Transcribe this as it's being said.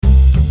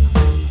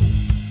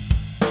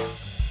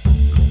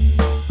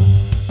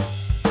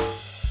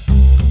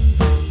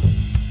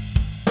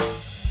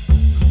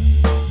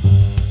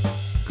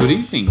Good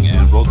evening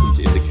and welcome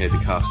to Indicator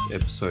Cast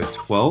episode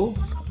 12,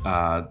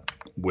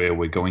 where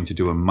we're going to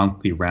do a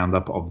monthly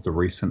roundup of the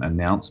recent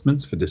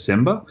announcements for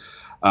December.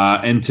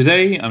 And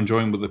today I'm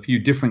joined with a few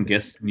different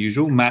guests than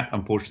usual. Matt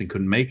unfortunately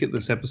couldn't make it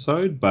this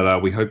episode,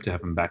 but we hope to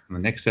have him back in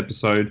the next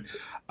episode.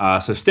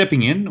 So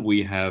stepping in,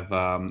 we have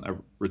a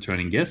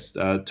returning guest,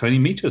 Tony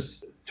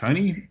Meachus.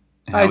 Tony?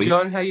 Hi,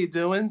 John. How you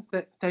doing?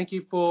 Thank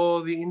you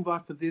for the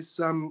invite for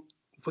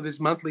this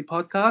monthly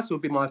podcast. It will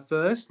be my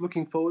first.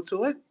 Looking forward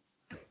to it.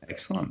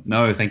 Excellent.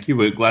 No, thank you.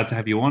 We're glad to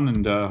have you on,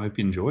 and I hope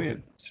you enjoy it.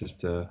 It's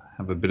just to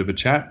have a bit of a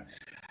chat.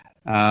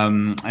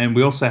 And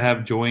we also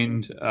have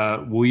joined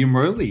William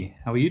Rowley.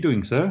 How are you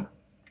doing, sir?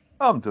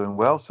 I'm doing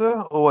well,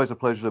 sir. Always a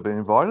pleasure to be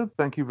invited.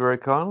 Thank you very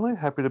kindly.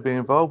 Happy to be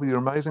involved with your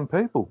amazing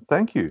people.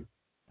 Thank you.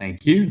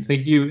 Thank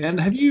you. And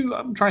have you,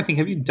 I'm trying to think,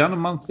 have you done a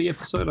monthly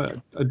episode?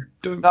 I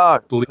don't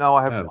believe No,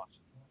 I have not.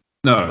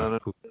 No.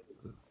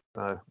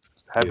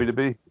 Happy to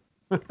be.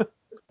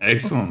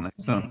 Excellent.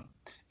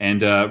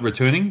 And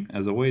returning,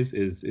 as always,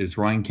 is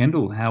Ryan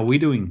Kendall. How are we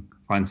doing?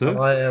 Fine, sir?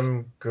 I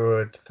am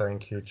good,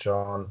 thank you,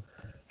 John.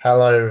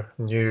 Hello,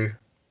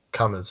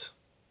 newcomers.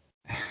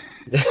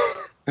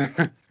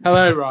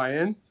 Hello,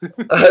 Ryan.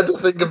 I had to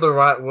think of the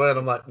right word.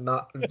 I'm like,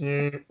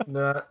 okay.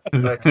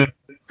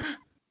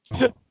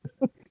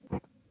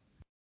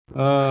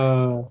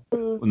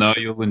 No,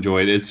 you'll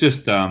enjoy it. It's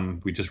just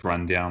we just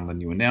run down the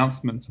new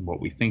announcements and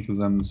what we think of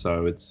them,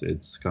 so it's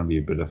going to be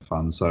a bit of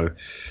fun. So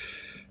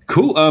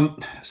cool.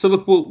 So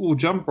look, we'll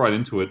jump right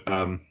into it.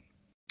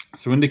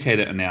 So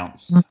Indicator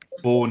announced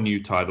 4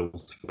 new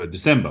titles for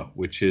December,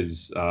 which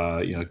is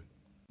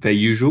their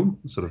usual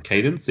sort of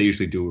cadence. They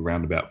usually do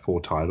around about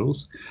 4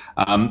 titles.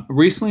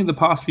 Recently, the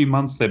past few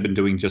months, they've been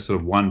doing just sort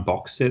of one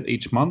box set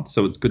each month,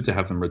 so it's good to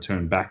have them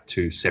return back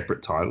to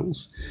separate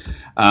titles.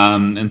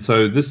 And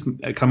so this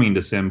coming in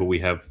December, we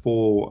have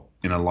 4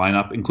 in a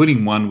lineup,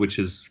 including one which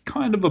is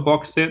kind of a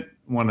box set,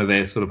 one of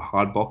their sort of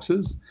hard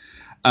boxes.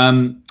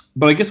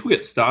 But I guess we'll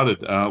get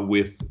started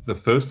with the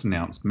first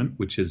announcement,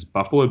 which is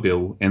Buffalo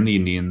Bill and the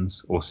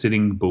Indians, or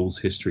Sitting Bull's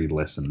History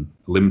Lesson,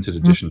 a limited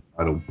edition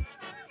title.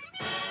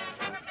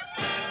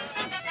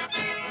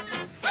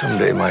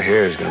 Someday my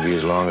hair is going to be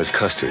as long as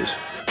Custer's.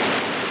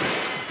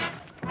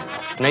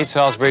 Nate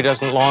Salisbury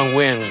doesn't long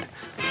wind,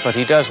 but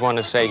he does want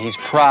to say he's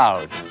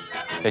proud,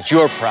 that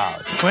you're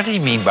proud. What do you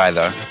mean by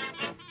that?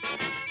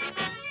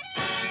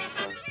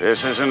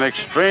 This is an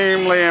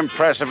extremely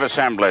impressive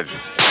assemblage.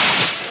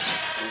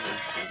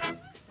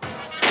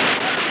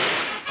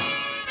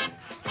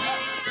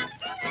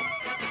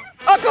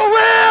 Uncle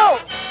Will!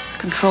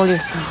 Control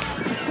yourself.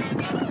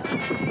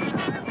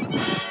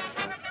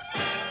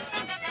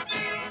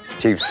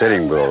 Chief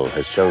Sitting Bull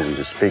has chosen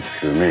to speak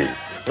through me.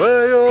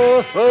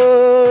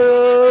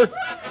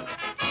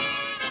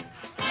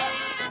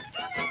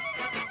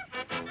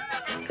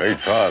 Great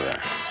Father,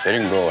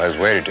 Sitting Bull has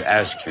waited to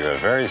ask you a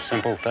very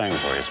simple thing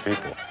for his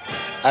people.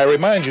 I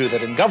remind you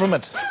that in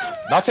government,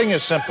 nothing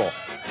is simple.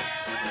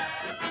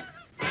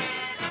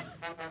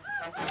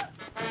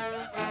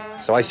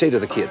 So I say to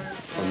the kid,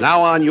 from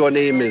now on your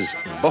name is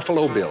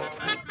Buffalo Bill.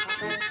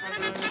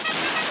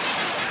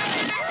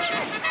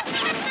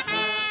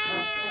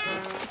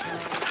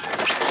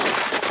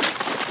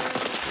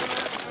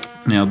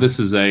 Now, this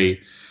is a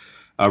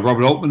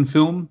Robert Altman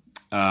film,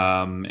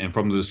 and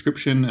from the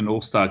description, an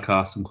all-star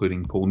cast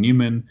including Paul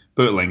Newman,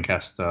 Burt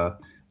Lancaster,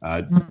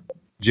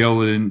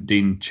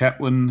 Geraldine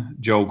Chaplin,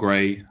 Joel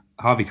Grey,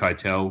 Harvey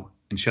Keitel,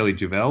 and Shelley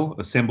Duvall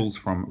assembles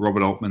from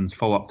Robert Altman's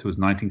follow-up to his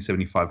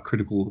 1975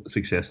 critical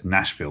success,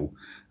 Nashville,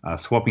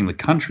 swapping the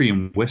country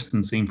and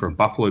western scene for a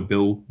Buffalo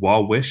Bill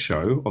Wild West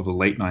show of the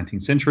late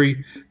 19th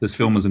century. This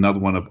film is another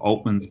one of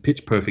Altman's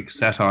pitch-perfect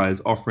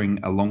satires, offering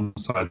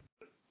alongside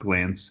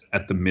glance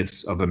at the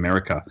myths of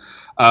America.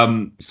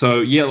 So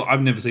yeah,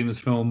 I've never seen this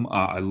film.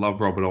 I love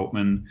Robert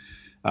Altman.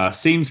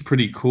 Seems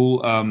pretty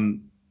cool.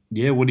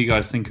 What do you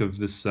guys think of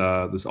this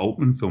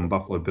Altman film,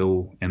 Buffalo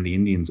Bill and the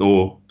Indians,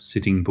 or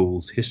Sitting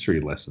Bull's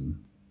History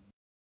Lesson?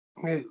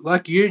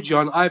 Like you,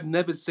 John, I've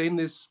never seen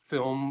this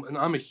film, and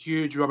I'm a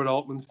huge Robert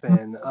Altman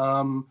fan.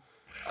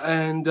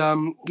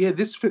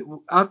 This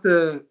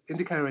after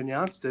Indicator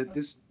announced it,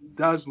 this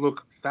does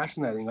look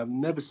fascinating. I've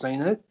never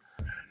seen it.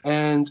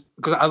 And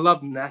because I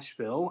love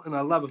Nashville and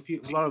I love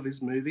a lot of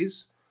his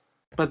movies,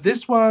 but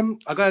this one,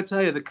 I gotta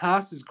tell you, the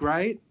cast is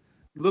great.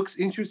 Looks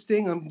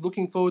interesting. I'm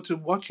looking forward to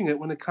watching it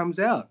when it comes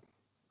out.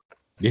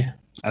 Yeah,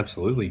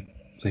 absolutely.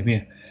 Same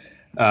here.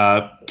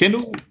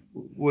 Kendall,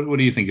 what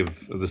do you think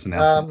of this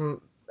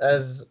announcement?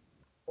 As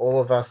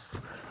all of us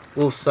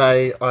will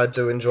say, I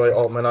do enjoy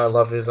Altman. I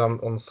love his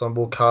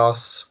ensemble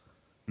cast.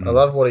 I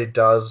love what he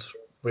does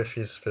with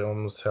his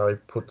films. How he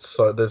puts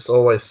there's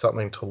always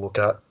something to look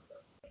at.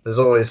 There's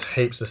always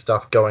heaps of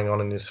stuff going on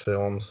in his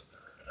films.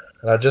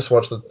 And I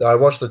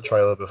watched the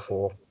trailer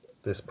before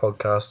this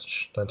podcast.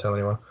 Shh, don't tell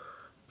anyone.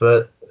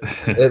 But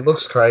it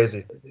looks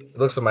crazy. It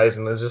looks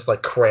amazing. There's just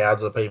like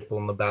crowds of people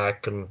in the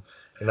back, and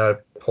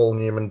Paul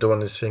Newman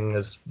doing his thing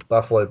as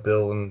Buffalo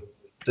Bill. And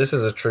this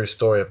is a true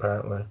story,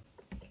 apparently.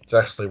 It's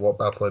actually what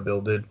Buffalo Bill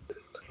did.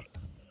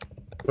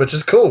 which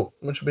is cool,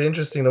 which will be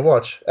interesting to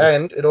watch.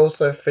 And it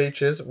also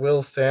features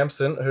Will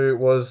Sampson, who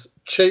was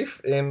Chief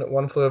in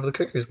One Flew Over the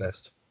Cuckoo's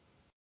Nest.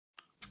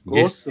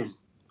 Awesome.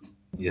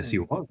 Yes, he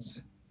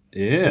was.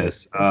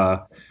 Yes.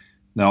 Now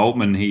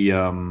Altman, he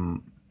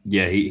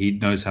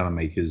knows how to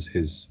make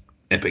his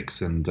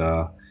epics, and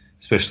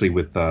especially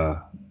with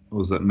what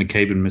was that,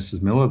 McCabe and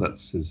Mrs. Miller?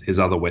 That's his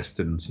other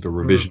Western sort of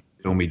revision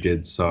film he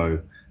did. So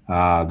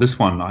this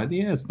one,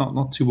 it's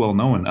not too well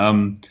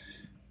known.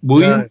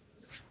 William. No.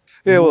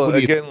 Yeah, well,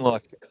 again,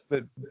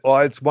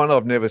 it's one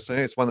I've never seen.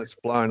 It's one that's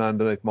flown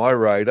underneath my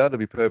radar, to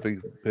be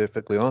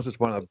perfectly honest. It's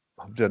one I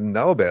didn't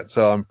know about,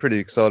 so I'm pretty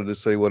excited to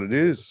see what it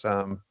is.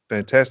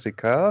 Fantastic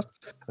cast,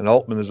 and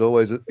Altman is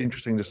always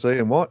interesting to see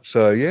and watch.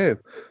 So, yeah,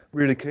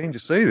 really keen to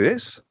see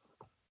this.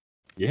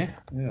 Yeah,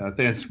 I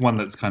think it's one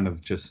that's kind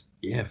of just,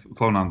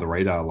 flown under the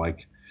radar,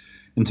 like,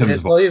 in terms It's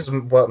of... not his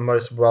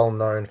most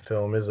well-known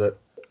film, is it?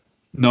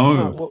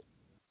 No. Well,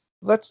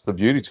 that's the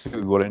beauty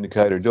to what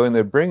Indicator are doing.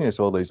 They're bringing us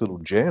all these little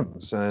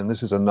gems, and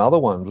this is another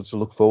one to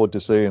look forward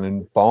to seeing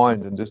and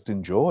find and just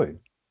enjoy.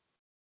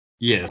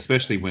 Yeah,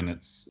 especially when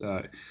it's...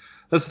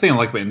 that's the thing I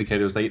like about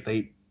Indicator is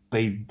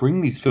they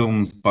bring these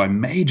films by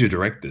major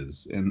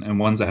directors and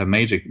ones that have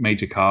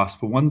major casts,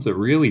 but ones that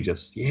really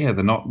just, they're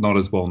not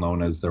as well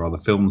known as their other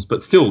films,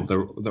 but still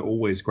they're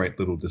always great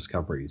little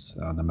discoveries,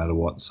 no matter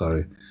what.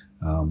 So,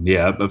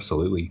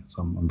 absolutely.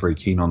 So I'm very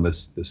keen on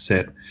this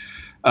set.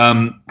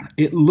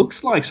 It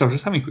looks like, so I was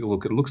just having a quick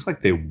look, it looks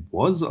like there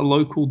was a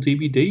local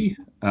DVD,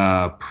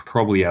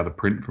 probably out of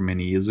print from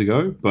many years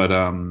ago, but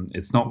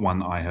it's not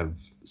one I have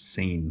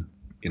seen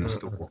in a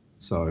store.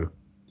 So,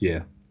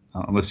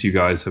 unless you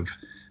guys have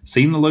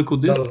seen the local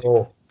disc. Not at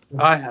all.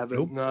 I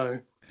haven't, no.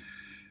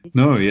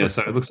 No,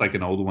 so it looks like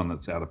an older one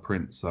that's out of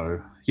print. So,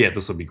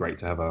 this would be great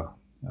to have a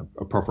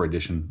proper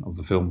edition of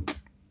the film.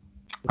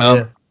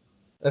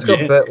 It's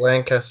got Burt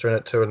Lancaster in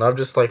it too, and I'm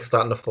just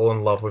starting to fall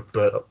in love with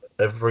Burt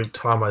every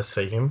time I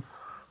see him.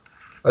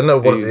 I don't know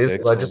what it is,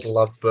 but I just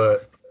love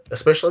Burt,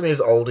 especially in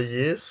his older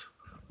years,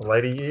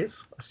 later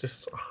years. It's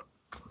just,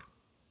 I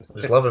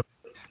just love him.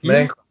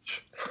 Man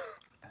crush.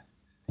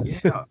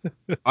 Yeah,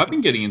 I've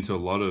been getting into a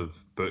lot of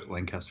Burt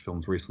Lancaster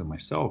films recently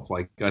myself.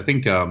 Like, I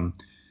think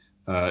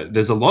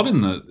there's a lot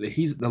in a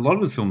lot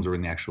of his films are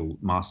in the actual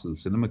Masters of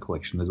Cinema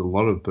collection. There's a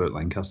lot of Burt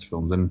Lancaster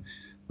films, and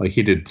like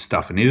he did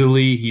stuff in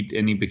Italy. He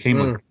became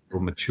like a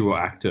mature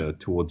actor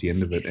towards the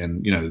end of it,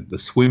 and The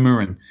Swimmer,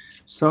 and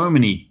so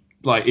many.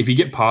 Like, if you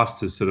get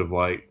past his sort of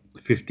like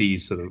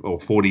 50s or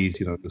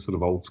 40s, the sort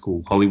of old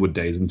school Hollywood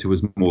days, into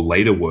his more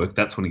later work,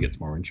 that's when it gets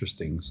more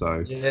interesting.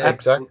 So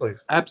exactly,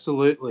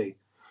 absolutely.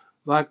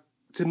 Like,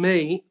 to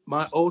me,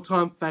 my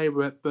all-time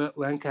favorite Burt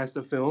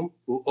Lancaster film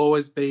will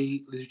always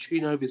be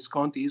Luchino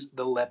Visconti's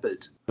The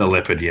Leopard. The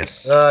Leopard,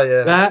 yes. Oh,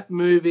 yeah. That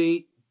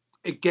movie,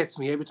 it gets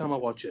me every time I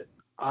watch it.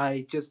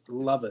 I just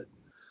love it.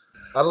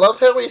 I love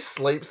how he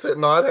sleeps at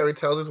night, how he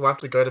tells his wife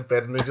to go to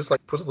bed and he just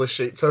puts the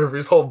sheets over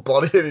his whole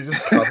body and he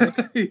just covers.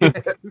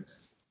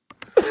 Yes.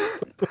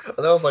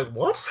 And I was like,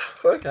 what?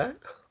 Okay.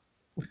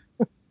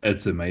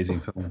 It's an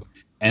amazing film.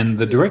 And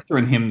the director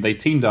and him, they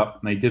teamed up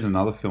and they did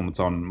another film. It's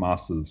on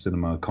Masters of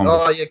Cinema.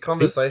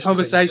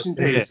 Conversation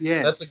Piece,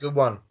 yes. That's a good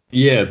one.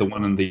 Yeah, the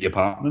one in the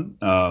apartment,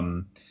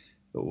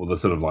 or the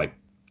sort of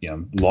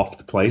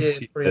loft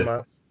place. Yeah, pretty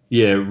much.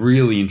 Yeah,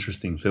 really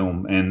interesting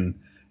film. And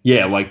he's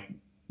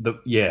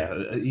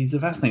a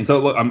fascinating. So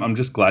look, I'm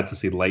just glad to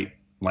see late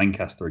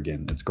Lancaster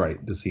again. It's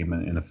great to see him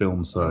in a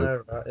film. So I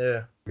know, right?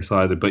 Yeah.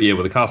 Excited. But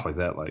with a cast like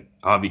that, like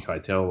Harvey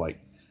Keitel,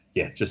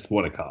 just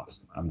what a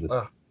cast. I'm just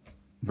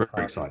very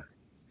excited.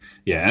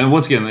 Yeah, and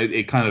once again,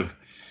 it kind of,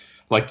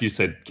 like you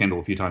said, Kendall,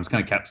 a few times,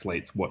 kind of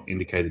encapsulates what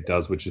Indicator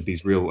does, which is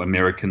these real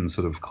American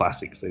sort of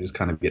classics. They just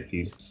kind of get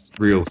these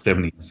real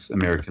 70s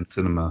American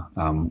cinema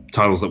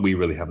titles that we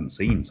really haven't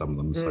seen, some of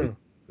them. So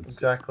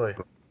exactly.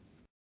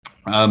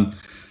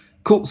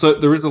 Cool. So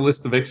there is a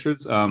list of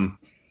extras.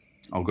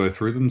 I'll go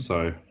through them.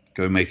 So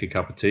go make a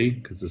cup of tea,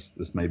 because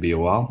this may be a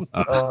while.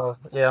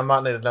 I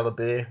might need another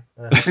beer.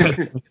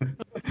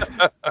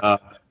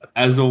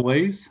 As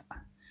always.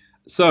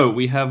 So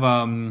we have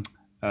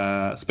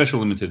special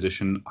limited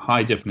edition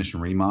high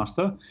definition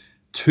remaster,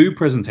 2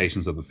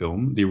 presentations of the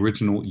film, the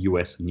original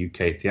US and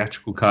UK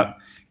theatrical cut,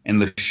 and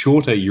the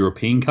shorter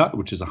European cut,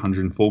 which is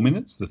 104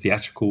 minutes. The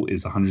theatrical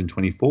is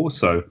 124.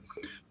 So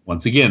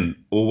once again,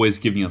 always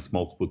giving us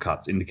multiple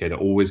cuts. Indicator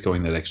always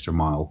going that extra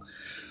mile.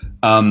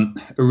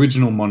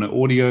 Original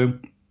mono audio,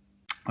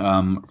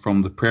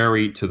 From the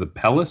Prairie to the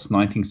Palace,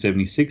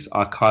 1976,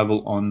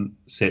 archival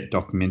on-set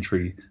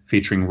documentary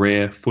featuring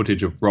rare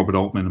footage of Robert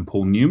Altman and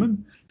Paul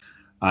Newman.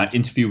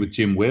 Interview with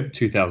Jim Webb,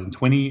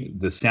 2020.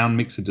 The sound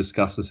mixer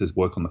discusses his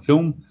work on the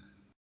film.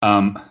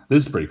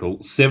 This is pretty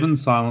cool. 7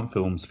 silent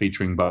films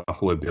featuring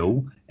Buffalo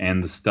Bill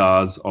and the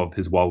stars of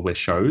his Wild West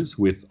shows,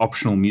 with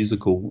optional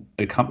musical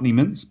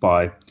accompaniments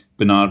by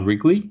Bernard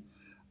Wrigley.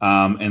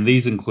 And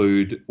these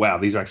include,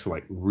 these are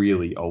actually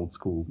really old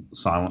school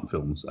silent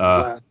films.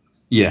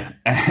 Yeah,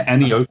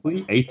 Annie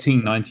Oakley,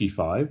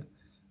 1895.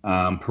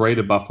 Parade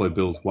of Buffalo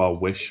Bill's Wild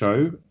West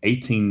Show,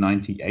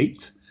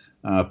 1898.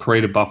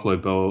 Parade of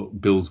Buffalo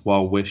Bills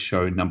Wild West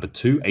Show number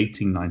 2,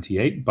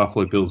 1898.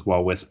 Buffalo Bills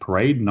Wild West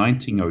Parade,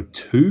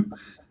 1902.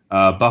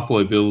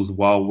 Buffalo Bills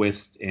Wild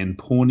West and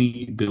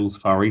Pawnee Bills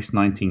Far East,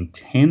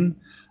 1910.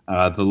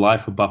 The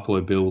Life of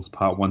Buffalo Bills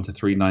Part 1 to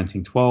 3,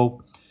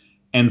 1912.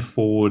 And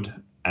Ford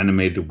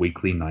Animated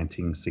Weekly,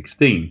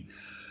 1916.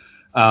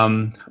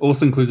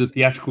 Also includes a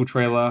theatrical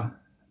trailer,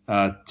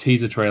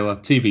 teaser trailer,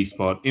 TV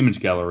spot, image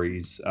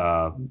galleries,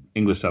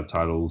 English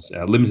subtitles,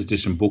 a limited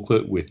edition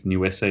booklet with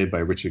new essay by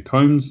Richard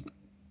Combs,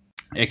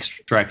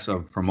 extracts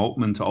From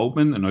Altman to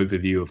Altman, an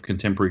overview of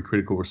contemporary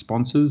critical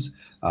responses,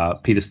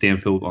 Peter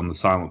Stanfield on the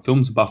silent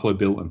films of Buffalo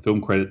Bill, and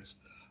film credits,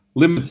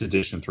 limited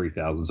edition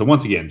 3000. So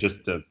once again,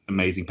 just an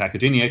amazing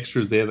package. Any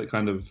extras there that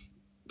kind of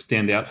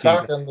stand out to you?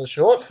 Fucking the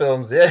short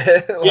films,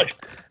 yeah.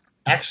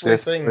 Actually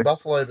seeing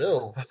Buffalo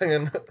Bill.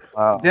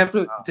 Wow.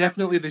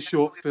 Definitely the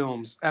short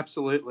films.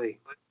 Absolutely.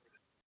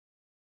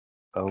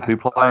 I'll be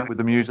playing with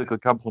the music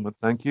accompaniment.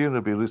 Thank you.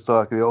 It'll be just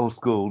like the old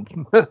school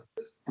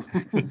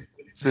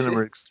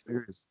cinema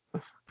experience.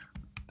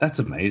 That's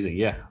amazing.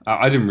 Yeah,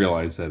 I didn't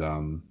realize that.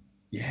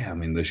 I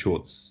mean the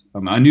shorts.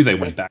 I knew they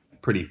went back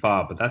pretty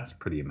far, but that's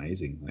pretty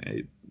amazing.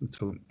 It's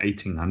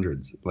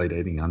 1800s, late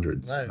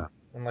 1800s. No,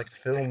 and like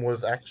film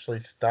was actually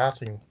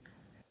starting.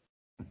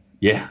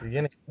 Yeah.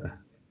 Beginning.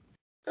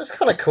 It's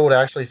kind of cool to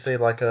actually see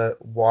like a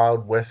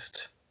Wild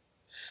West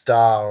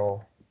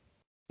style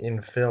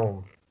in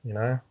film, you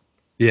know?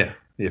 Yeah,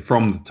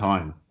 from the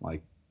time,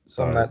 like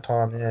from that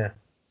time, yeah.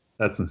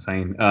 That's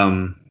insane.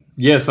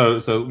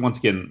 So once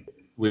again,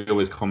 we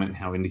always comment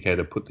how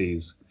Indicator put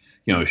these,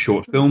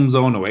 short films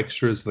on or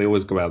extras. They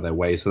always go out of their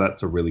way, so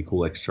that's a really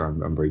cool extra.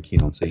 I'm very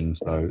keen on seeing.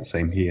 So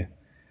same here.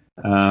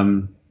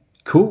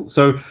 Cool.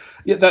 So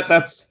yeah,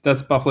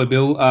 that's Buffalo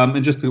Bill.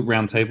 And just the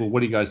round table, what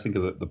do you guys think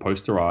of the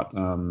poster art?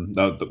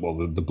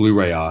 The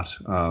Blu-ray art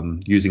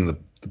using the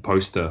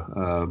poster.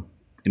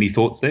 Any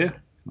thoughts there?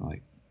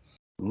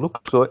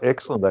 Looks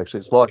excellent, actually.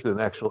 It's like an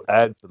actual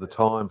ad for the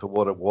time for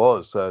what it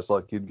was. So it's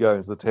like you'd go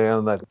into the town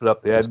and they'd put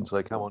up the ad and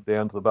say, come on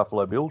down to the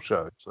Buffalo Bill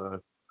show.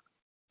 So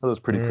that was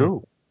pretty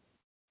cool.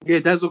 Yeah,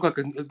 it does look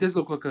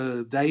like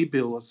a day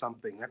bill or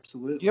something.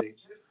 Absolutely. Yep.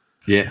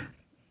 Yeah.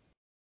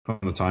 From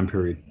the time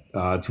period.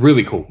 It's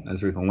really cool.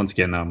 Once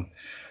again,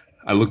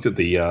 I looked at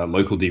the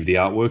local DVD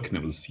artwork and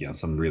it was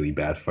some really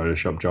bad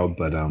Photoshop job,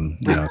 but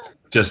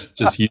just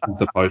use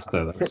the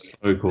poster. That's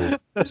so cool.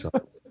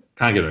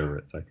 Can't get over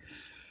it.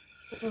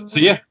 So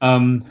yeah,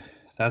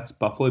 that's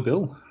Buffalo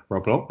Bill,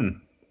 Robert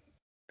Altman.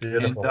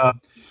 Beautiful. And,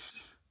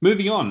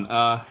 moving on,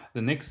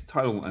 the next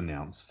title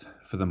announced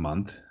for the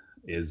month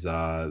is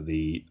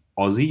the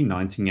Aussie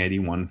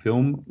 1981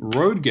 film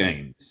Road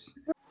Games.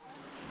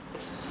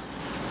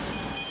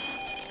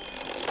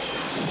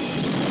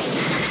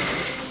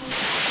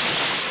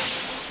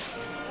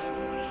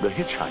 The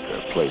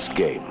hitchhiker plays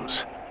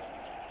games.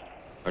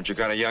 Aren't you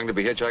kind of young to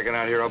be hitchhiking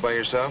out here all by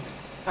yourself?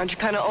 Aren't you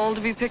kind of old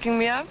to be picking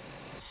me up?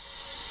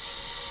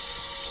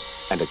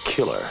 And a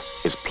killer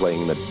is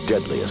playing the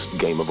deadliest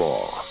game of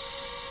all.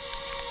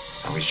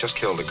 Oh, he's just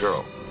killed a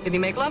girl. Did he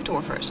make love to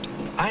her first?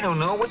 I don't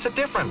know. What's the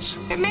difference?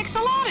 It makes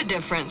a lot of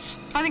difference.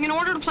 I think in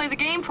order to play the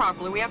game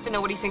properly, we have to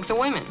know what he thinks of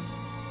women.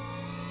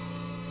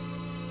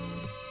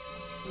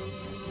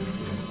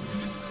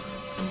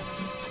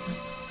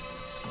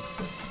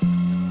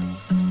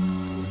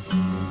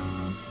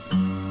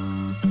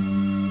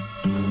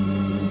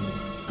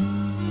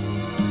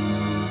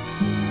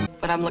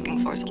 What I'm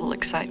looking for is a little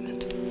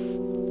excitement.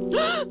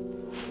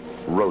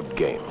 Road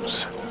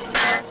Games.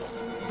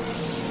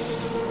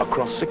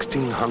 Across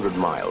 1,600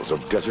 miles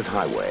of desert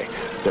highway,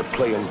 they're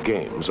playing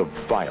games of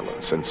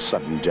violence and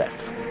sudden death.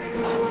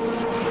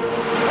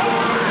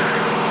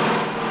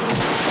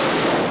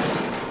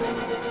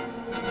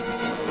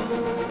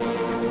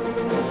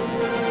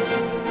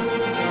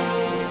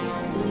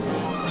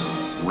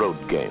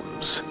 Road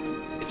Games.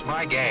 It's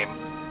my game.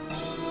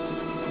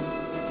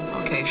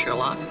 Okay,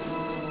 Sherlock.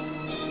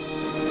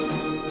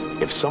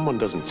 If someone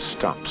doesn't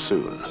stop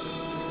soon,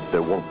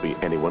 there won't be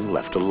anyone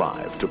left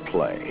alive to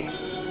play.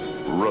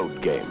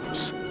 Road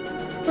Games.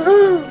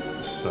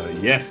 So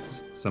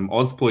yes, some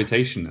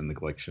Ozploitation in the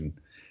collection.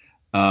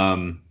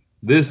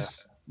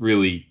 This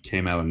really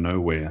came out of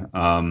nowhere.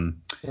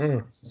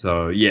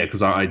 So yeah,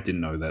 because I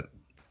didn't know that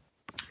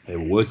they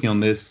were working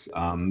on this.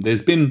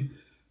 There's been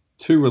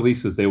 2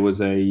 releases. There was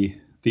the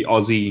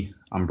Aussie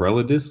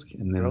Umbrella disc,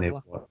 and then there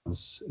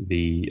was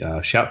the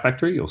Shout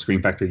Factory or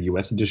Scream Factory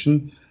US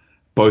edition.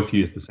 Both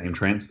use the same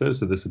transfer,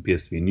 so this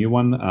appears to be a new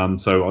one.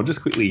 So I'll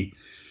just quickly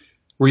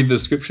read the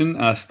description.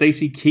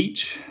 Stacy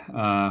Keach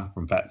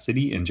from Fat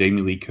City and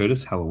Jamie Lee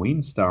Curtis,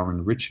 Halloween,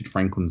 starring Richard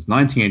Franklin's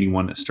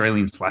 1981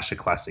 Australian slasher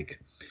classic.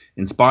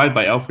 Inspired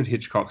by Alfred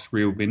Hitchcock's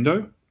Rear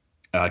Window,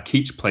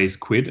 Keach plays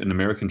Quid, an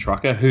American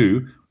trucker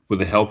who, with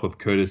the help of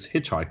Curtis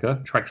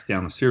Hitchhiker, tracks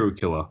down a serial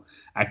killer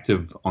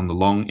active on the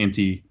long,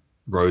 empty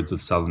roads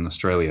of southern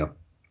Australia.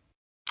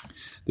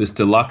 This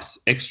deluxe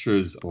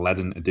extras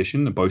Aladdin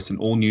edition boasts an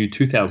all-new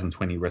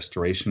 2020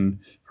 restoration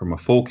from a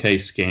 4K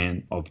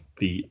scan of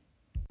the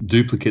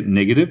Duplicate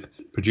Negative,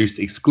 produced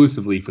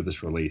exclusively for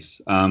this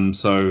release.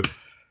 So,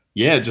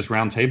 yeah, just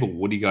round table.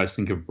 What do you guys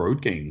think of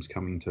Road Games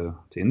coming to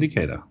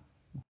Indicator?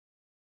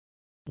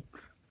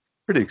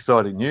 Pretty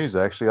exciting news,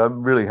 actually.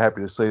 I'm really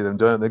happy to see them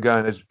doing it. They're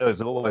going,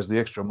 as always, the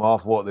extra mile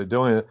for what they're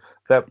doing.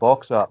 That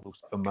box art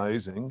looks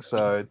amazing.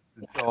 So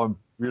I'm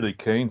really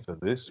keen for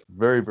this.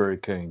 Very, very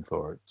keen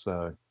for it.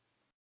 So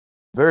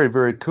very,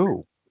 very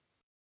cool.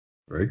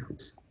 Very cool.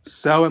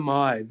 So am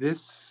I.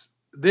 This,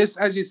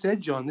 as you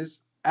said, John, this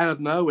out of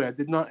nowhere. I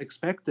did not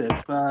expect it,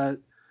 but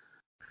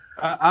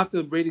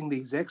after reading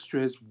these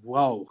extras,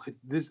 whoa!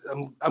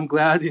 I'm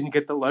glad I didn't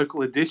get the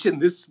local edition.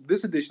 This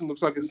edition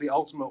looks like it's the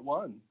ultimate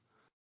one.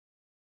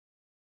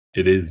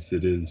 It is,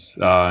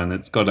 and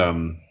it's got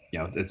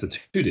it's a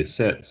 2-disc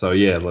set. So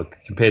yeah, look,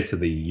 compared to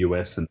the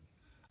US and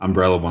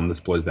Umbrella one,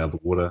 this blows it out of the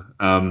water.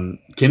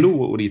 Kendall,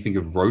 what do you think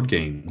of Road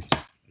Games?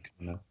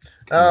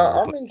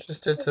 I'm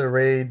interested to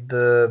read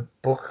the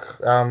book.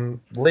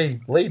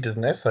 Lee did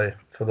an essay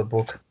for the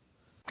book,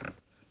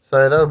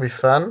 so that'll be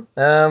fun.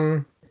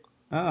 I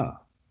don't know.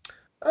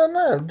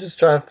 I'm just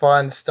trying to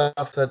find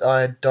stuff that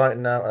I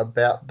don't know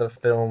about the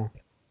film,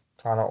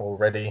 kind of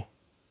already.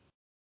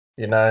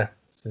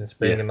 Since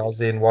being an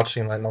Aussie and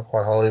watching like Not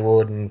Quite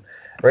Hollywood and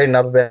reading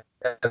up about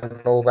it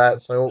and all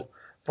that, so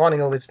finding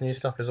all this new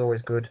stuff is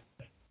always good.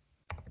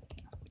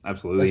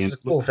 Absolutely, it's a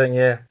cool thing,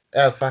 yeah.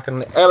 Out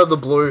of the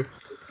blue,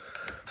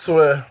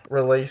 sort of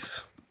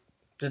release.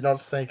 Did not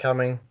see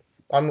coming.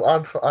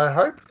 I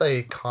hope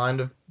they kind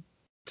of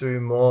do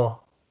more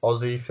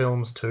Aussie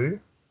films too.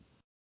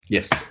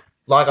 Yes.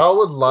 Like I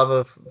would love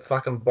a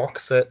fucking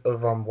box set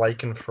of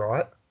Wake and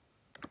Fright.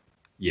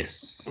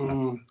 Yes.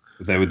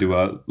 They would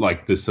do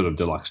this sort of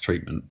deluxe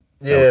treatment.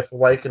 Yeah, for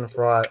Wake and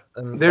Fright.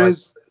 And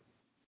there's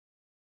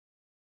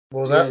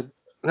what was that?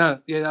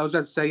 No, yeah, I was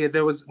about to say,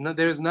 there is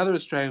another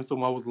Australian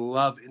film I would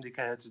love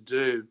Indicator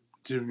to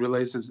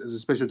release as a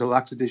special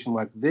deluxe edition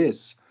like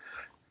this,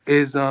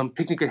 is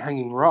Picnic at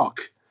Hanging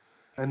Rock,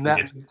 and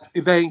that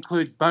if they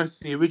include both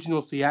the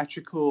original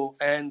theatrical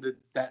and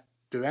that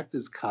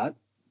director's cut,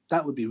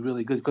 that would be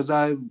really good because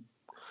the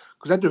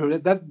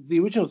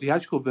original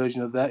theatrical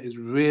version of that is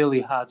really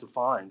hard to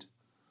find.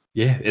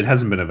 Yeah, it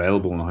hasn't been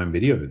available on home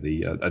video.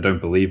 I don't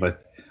believe.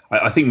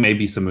 I think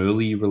maybe some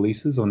early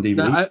releases on DVD.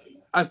 No,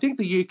 I think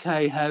the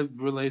UK have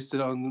released it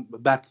on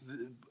back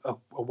a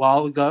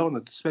while ago on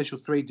a special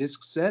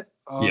 3-disc set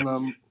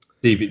on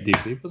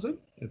DVD was it?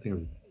 I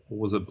think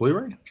was it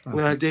Blu-ray?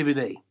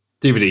 DVD.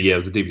 DVD, yeah, it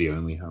was a DVD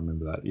only. I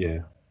remember that. Yeah,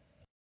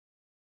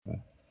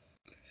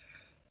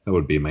 that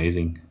would be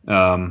amazing.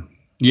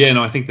 Yeah,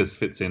 no, I think this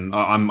fits in.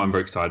 I'm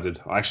very excited.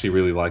 I actually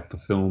really like the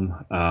film.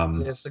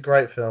 It's a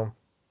great film.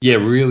 Yeah,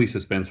 really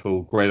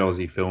suspenseful, great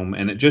Aussie film,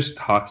 and it just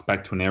harks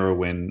back to an era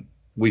when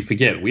we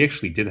forget we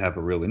actually did have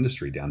a real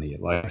industry down here.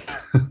 Like,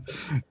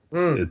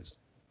 it's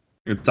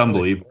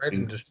unbelievable. Great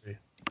industry.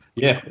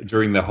 Yeah,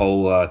 during the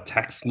whole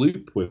tax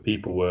loop where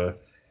people were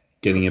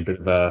getting a bit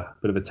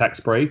of a tax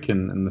break,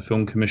 and the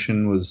film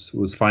commission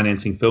was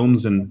financing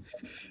films, and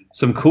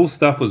some cool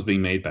stuff was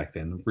being made back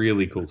then.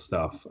 Really cool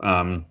stuff.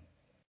 I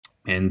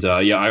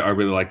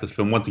really like this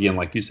film. Once again,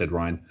 like you said,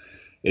 Ryan,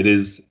 it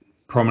is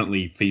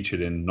prominently featured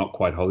in Not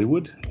Quite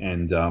Hollywood,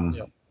 and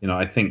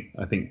I think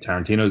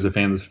Tarantino's a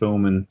fan of this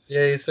film, and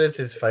he said it's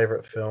his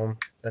favorite film,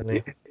 and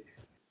he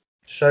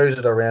shows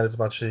it around as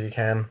much as he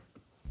can.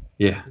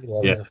 Yeah, he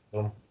loves the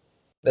film.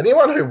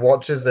 Anyone who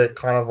watches it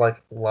kind of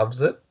like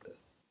loves it.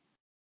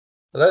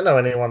 I don't know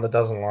anyone that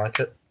doesn't like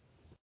it.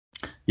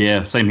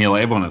 Yeah, same here.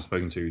 Like everyone I've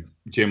spoken to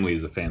generally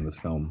is a fan of this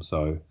film,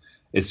 so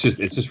it's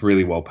just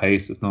really well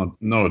paced. It's not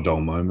a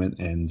dull moment,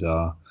 and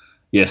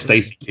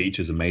Stacy Keach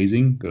is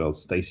amazing. Good old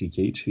Stacy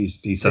Keach.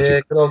 He's such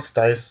good old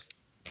Stace.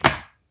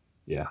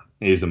 Yeah,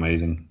 he is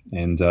amazing.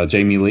 And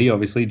Jamie Lee,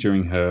 obviously,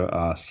 during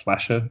her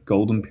slasher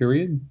golden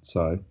period.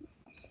 So,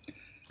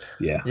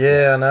 yeah.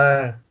 Yeah, I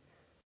know.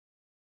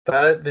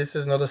 But this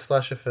is not a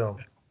slasher film.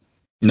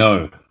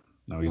 No,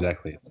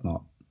 exactly. It's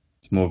not.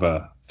 It's more of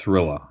a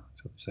thriller,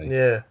 shall we say.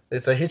 Yeah,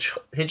 it's a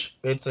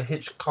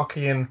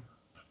Hitchcockian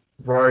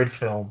road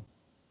film.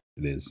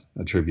 It is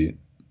a tribute.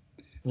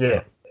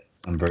 Yeah.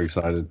 I'm very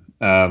excited.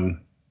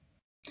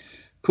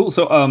 Cool.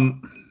 So,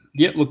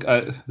 look,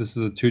 this is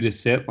a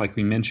 2-disc set, like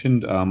we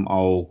mentioned.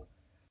 Oh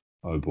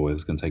boy,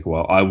 it's going to take a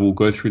while. I will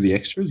go through the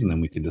extras and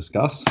then we can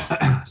discuss.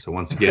 So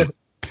once again,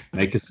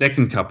 make a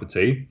second cup of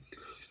tea.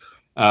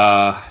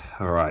 All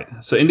right.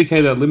 So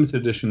Indicator limited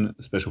edition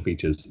special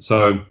features.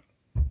 So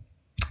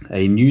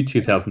a new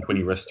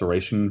 2020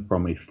 restoration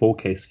from a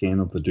 4K scan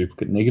of the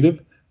Duplicate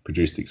Negative,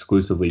 produced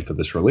exclusively for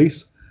this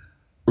release.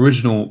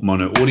 Original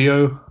mono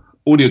audio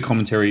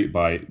commentary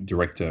by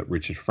director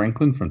Richard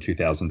Franklin from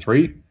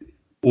 2003.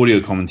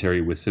 Audio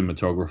commentary with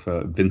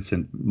cinematographer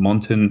Vincent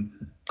Monton,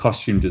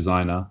 costume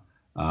designer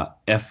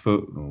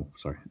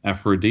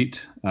Aphrodite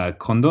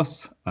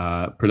Kondos,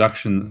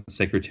 production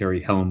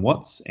secretary Helen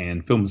Watts,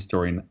 and film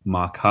historian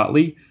Mark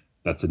Hartley.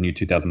 That's a new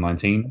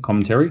 2019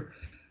 commentary.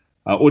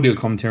 Audio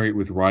commentary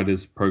with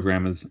writers,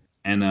 programmers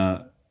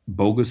Anna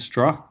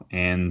Bogestra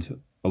and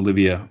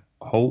Olivia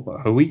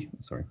Hoey.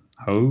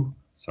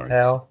 Sorry.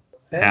 How?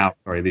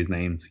 Sorry, these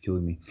names are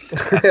killing me.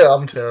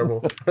 I'm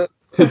terrible.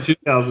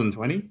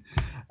 2020.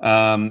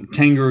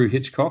 Kangaroo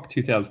Hitchcock,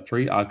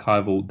 2003,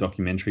 archival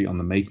documentary on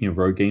the making of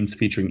Road Games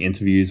featuring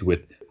interviews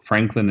with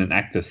Franklin and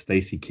actor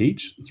Stacy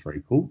Keach. That's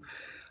very cool.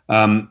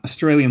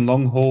 Australian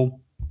Long Haul.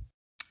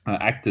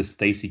 Actor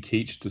Stacy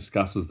Keach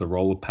discusses the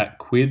role of Pat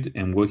Quid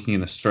and working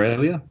in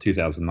Australia,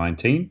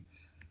 2019.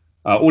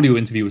 Audio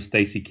interview with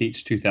Stacy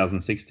Keach,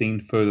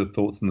 2016. Further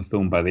thoughts on the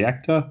film by the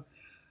actor.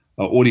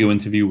 Audio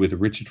interview with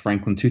Richard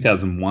Franklin,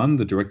 2001.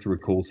 The director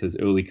recalls his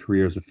early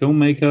career as a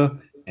filmmaker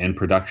and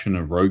production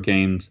of Road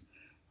Games.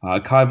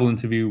 Archival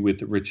interview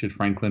with Richard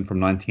Franklin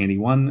from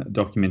 1981.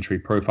 Documentary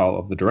profile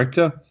of the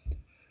director.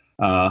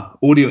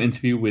 Audio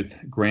interview with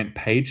Grant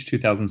Page,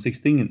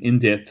 2016. An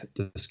in-depth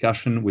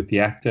discussion with the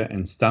actor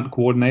and stunt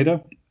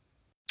coordinator.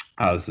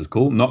 This is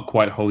cool. Not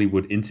Quite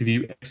Hollywood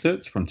interview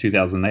excerpts from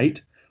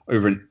 2008.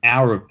 Over an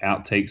hour of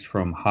outtakes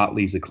from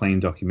Hartley's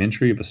acclaimed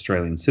documentary of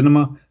Australian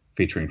cinema,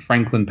 featuring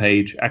Franklin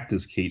Page,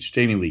 actors Keach,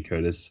 Jamie Lee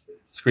Curtis,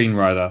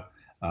 screenwriter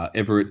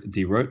Everett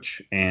D.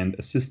 Roach, and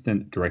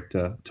assistant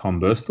director Tom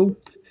Burstall.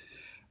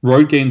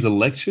 Road Games, a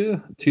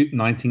lecture,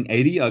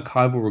 1980,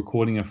 archival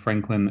recording of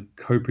Franklin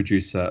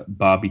co-producer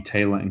Barbie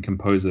Taylor and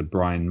composer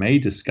Brian May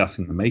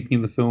discussing the making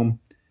of the film.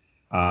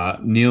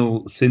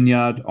 Neil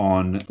Sinyard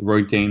on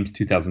Road Games,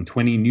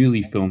 2020,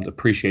 newly filmed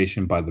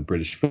appreciation by the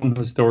British film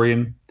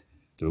historian.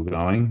 Still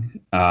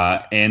going.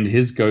 And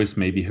His Ghost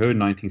May Be Heard,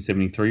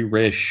 1973,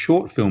 rare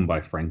short film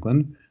by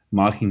Franklin,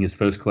 marking his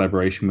first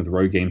collaboration with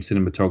Road Game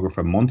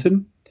cinematographer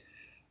Monton.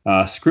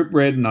 Script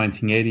Read,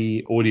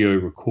 1980, audio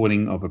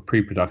recording of a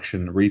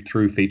pre-production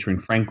read-through featuring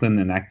Franklin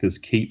and actors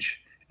Keach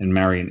and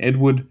Marion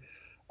Edward.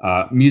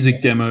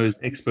 Music demos,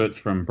 experts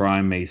from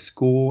Brian May's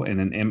score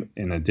in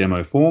a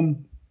demo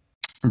form.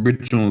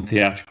 Original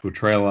theatrical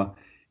trailer,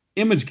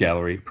 image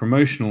gallery,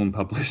 promotional and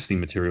publicity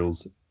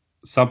materials,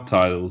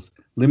 subtitles,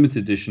 limited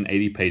edition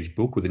 80-page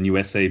book with a new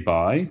essay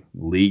by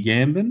Lee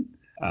Gambin.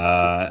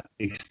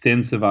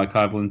 Extensive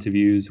archival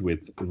interviews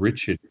with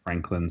Richard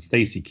Franklin,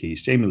 Stacy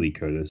Keach, Jamie Lee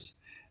Curtis,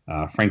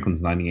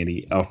 Franklin's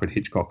 1980 Alfred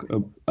Hitchcock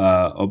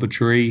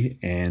obituary,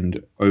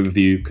 and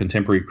overview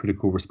contemporary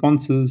critical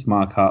responses,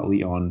 Mark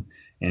Hartley on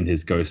And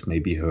His Ghost May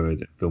Be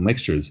Heard film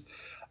extras.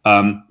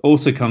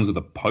 Also comes with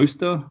a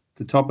poster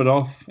to top it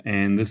off,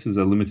 and this is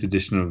a limited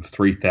edition of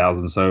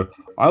 3,000. So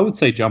I would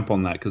say jump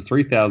on that because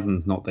 3,000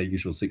 is not their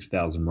usual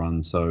 6,000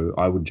 run, so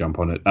I would jump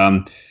on it.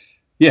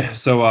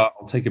 So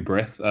I'll take a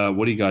breath.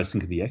 What do you guys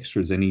think of the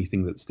extras?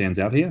 Anything that stands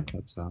out here?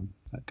 That's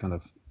that kind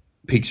of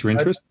piques your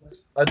interest.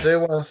 I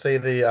do want to see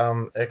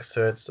the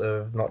excerpts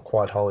of Not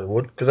Quite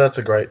Hollywood because that's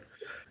a great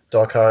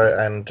doco,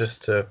 and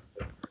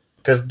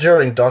because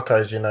during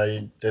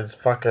docos, there's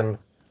fucking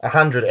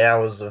 100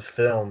 hours of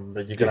film,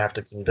 but you're gonna have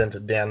to condense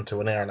it down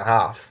to an hour and a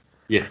half.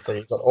 Yeah. So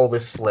you've got all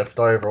this left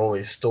over, all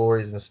these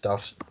stories and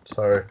stuff.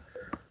 So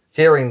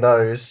hearing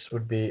those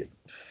would be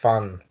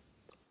fun.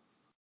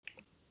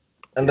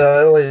 And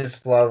I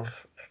always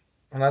love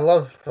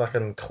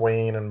fucking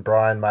Queen and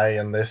Brian May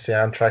and their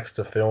soundtracks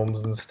to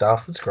films and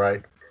stuff. It's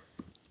great.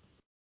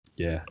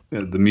 Yeah,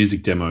 the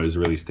music demos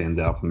really stands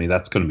out for me.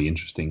 That's going to be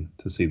interesting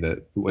to see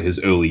his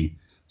early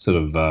sort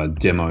of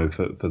demo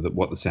for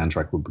what the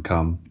soundtrack would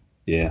become.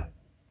 Yeah.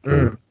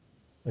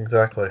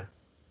 Exactly.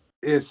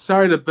 Yeah,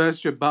 sorry to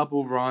burst your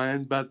bubble,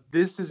 Ryan, but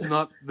this is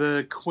not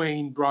the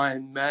Queen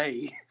Brian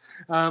May.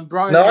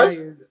 Brian May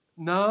is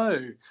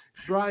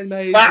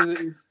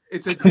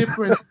it's a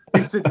different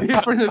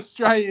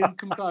Australian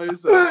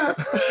composer.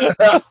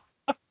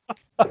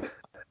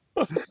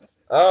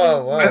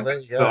 Oh wow, there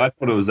you go. So I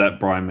thought it was that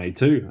Brian May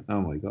too.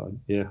 Oh my god,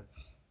 yeah.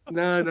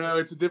 No,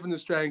 it's a different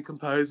Australian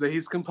composer.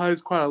 He's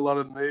composed quite a lot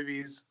of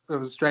movies of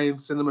Australian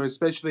cinema,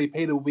 especially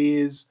Peter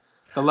Weir's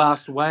The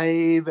Last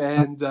Wave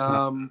and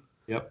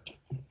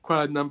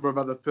quite a number of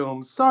other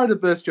films. Sorry to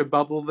burst your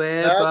bubble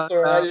there. No, it's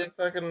alright.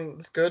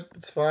 It's good.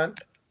 It's fine.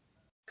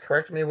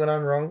 Correct me when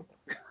I'm wrong.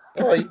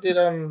 Oh, he did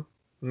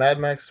Mad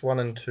Max 1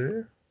 and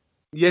 2?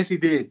 Yes, he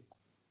did.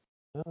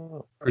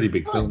 Oh, pretty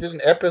big film. He did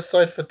an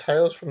episode for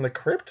Tales from the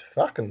Crypt?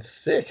 Fucking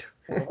sick.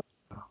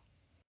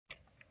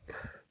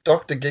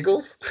 Dr.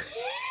 Giggles?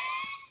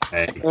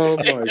 Hey. Oh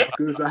my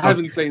goodness, I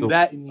haven't seen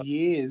that in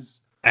years.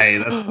 Hey,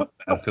 that's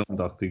a film,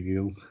 Dr.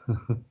 Giggles.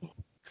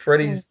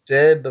 Freddy's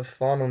Dead, The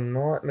Final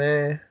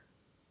Nightmare.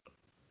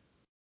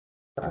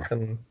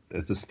 Fucking...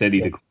 There's a steady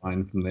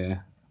decline from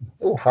there.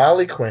 Oh,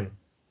 Harley Quinn.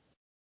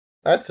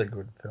 That's a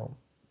good film.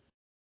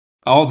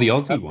 Oh, the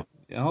Aussie one.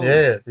 Oh,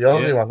 yeah, the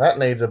Aussie one. That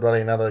needs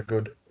another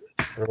good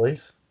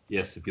release.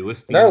 Yes, if you're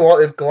listening. You know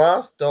what? If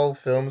Glass Doll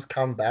films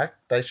come back,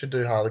 they should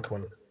do Harley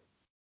Quinn.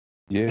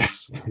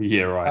 Yes.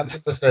 Yeah, right.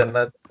 100%.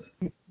 That.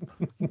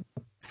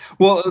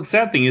 Well, the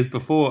sad thing is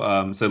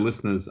before, so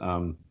listeners,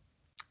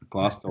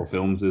 Glass Doll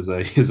Films is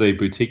a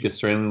boutique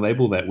Australian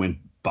label that went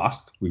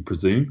bust, we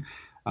presume.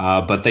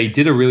 But they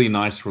did a really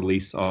nice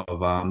release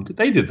of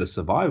they did the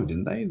Survivor,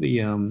 didn't they?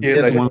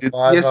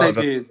 Yes, they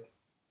did.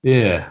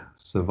 Yeah,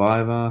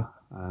 Survivor,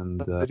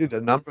 and they did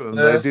a number of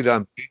them. They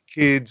did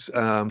Kids,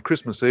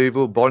 Christmas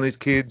Evil, Bonnie's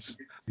Kids,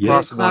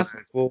 Class of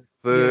 1984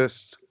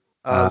 first.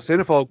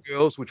 Centerfold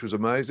Girls, which was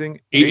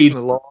amazing. Eaten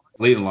Alive.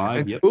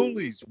 And yep.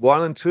 Coolies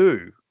 1 and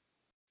 2.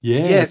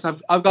 Yeah. Yes,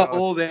 I've got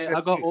all their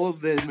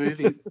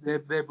movies, their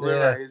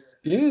Blu-rays.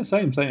 Yeah,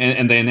 same.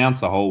 And they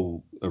announced a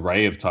whole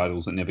array of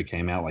titles that never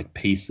came out, like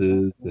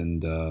Pieces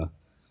and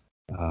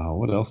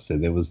what else?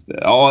 There was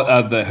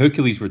the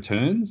Hercules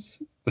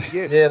Returns.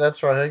 Yeah,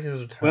 that's right.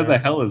 Hercules Returns. Where the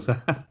hell is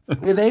that?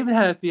 Yeah, they even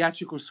had a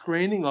theatrical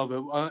screening of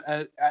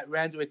it at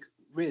Randwick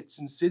Ritz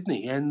in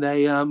Sydney, and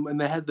they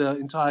had the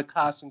entire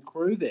cast and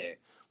crew there,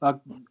 like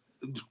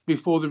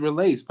before the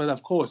release. But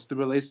of course, the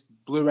release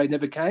Blu-ray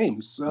never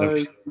came.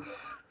 So.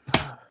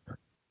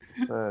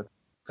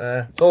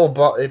 It's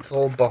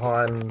all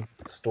behind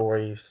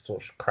story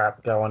sort of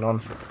crap going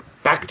on,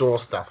 backdoor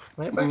stuff.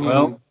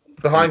 Well,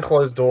 behind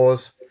closed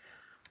doors,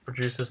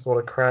 produces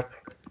sort of crap.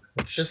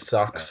 It just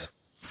sucks.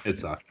 It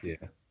sucks, yeah.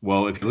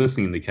 Well, if you're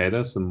listening,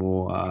 Indicator, some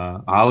more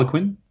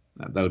Harlequin.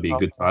 That would be a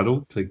good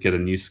title to get a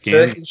new scan.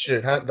 Turkey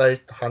Shoot, they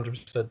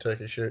 100%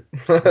 Turkey Shoot.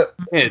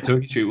 Yeah,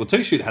 Turkey Shoot. Well,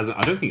 Turkey Shoot hasn't.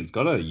 I don't think it's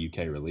got a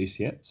UK release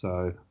yet.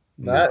 So.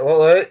 Yeah. No,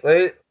 well,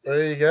 there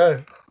you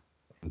go.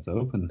 It's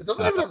open. It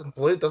doesn't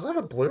does it have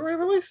a Blu-ray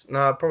release?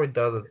 No, it probably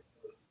doesn't.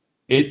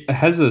 It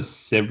has a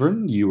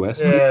Severin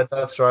US. Yeah,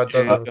 that's right.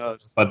 It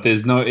does. But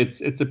there's no.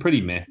 It's a pretty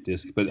meh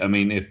disc. But I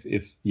mean, if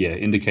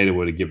Indicator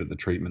were to give it the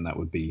treatment, that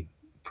would be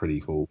pretty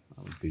cool.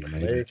 That would be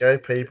amazing. There you go,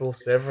 people.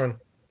 Severin.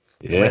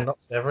 Yeah. I mean,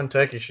 not Severin.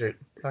 Turkey Shoot.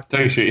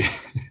 Turkey Shoot.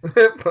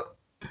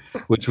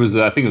 Which was,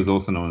 I think, it was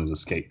also known as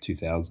Escape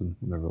 2000,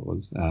 whatever it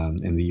was,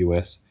 in the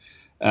US.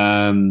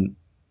 William,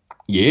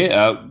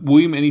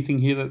 anything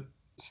here that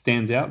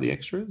stands out, the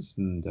extras?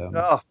 And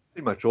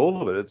pretty much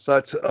all of it.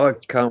 I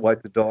can't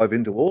wait to dive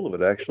into all of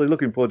it, actually.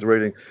 Looking forward to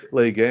reading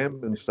Lee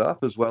Gamb and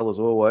stuff, as well as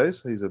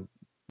always. He's a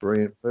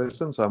brilliant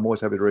person, so I'm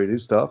always happy to read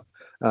his stuff.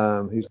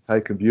 He's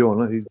taken view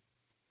on it. He's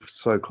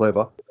so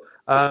clever.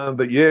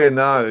 But yeah,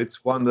 no,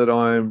 it's one that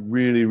I'm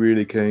really,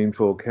 really keen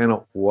for.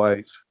 Cannot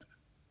wait.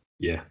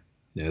 Yeah,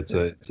 it's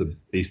a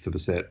beast of a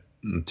set.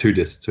 2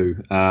 discs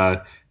too.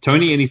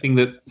 Tony, anything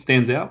that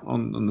stands out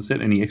on the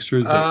set? Any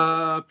extras?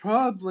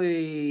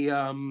 Probably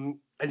And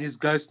His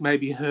Ghost May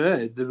Be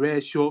Heard, the rare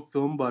short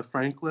film by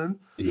Franklin.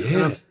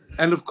 Yeah.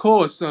 And of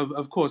course,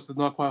 the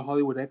Not Quite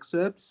Hollywood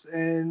excerpts,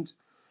 and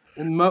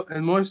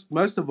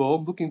most of all,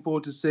 I'm looking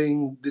forward to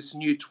seeing this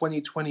new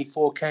 2020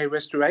 4K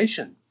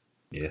restoration.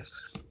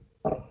 Yes.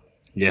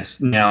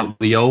 Now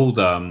the old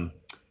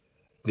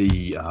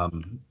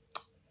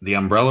the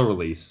Umbrella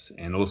release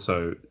and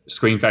also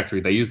Screen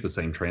Factory, they used the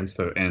same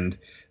transfer, and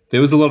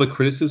there was a lot of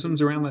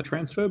criticisms around that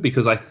transfer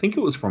because I think it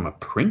was from a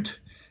print,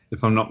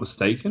 if I'm not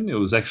mistaken. It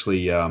was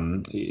actually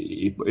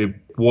it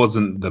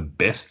wasn't the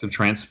best of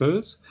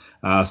transfers.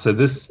 So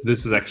this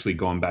has actually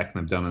gone back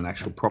and they've done an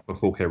actual proper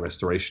 4K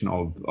restoration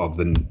of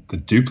the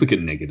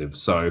duplicate negative.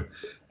 So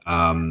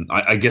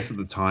I guess at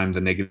the time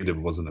the negative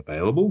wasn't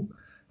available.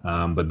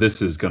 But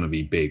this is going to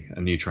be big,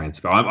 a new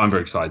transfer. I'm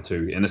very excited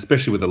too, and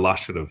especially with the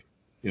lush sort of,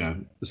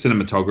 the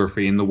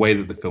cinematography and the way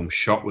that the film's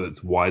shot with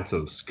its wide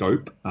sort of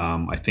scope.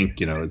 I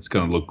think it's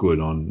going to look good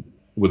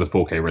with a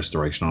 4K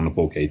restoration on a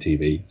 4K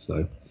TV.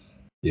 So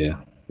yeah,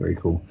 very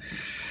cool.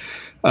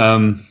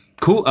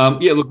 Cool.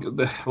 Yeah, look,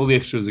 all the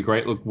extras are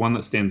great. Look, one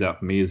that stands out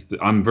for me is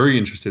that I'm very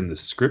interested in the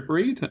script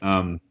read.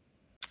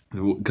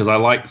 Because I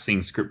like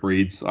seeing script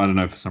reads. I don't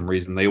know, for some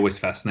reason they always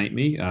fascinate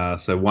me.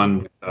 So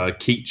one,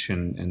 Keach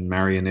and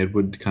Marion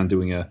Edward kind of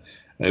doing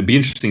it'd be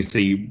interesting to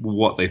see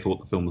what they thought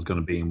the film was going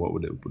to be and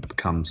what it would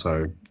become.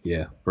 So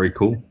yeah, very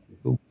cool.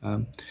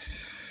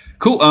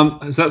 Cool.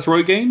 So that's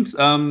Road Games.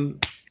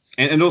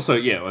 And also,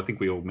 yeah, I think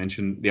we all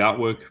mentioned the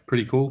artwork.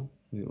 Pretty cool.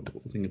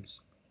 I think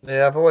it's.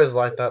 Yeah, I've always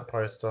liked that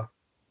poster.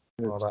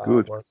 It's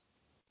good. Artwork.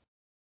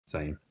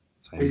 Same.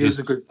 It is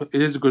a good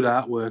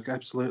artwork.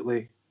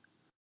 Absolutely.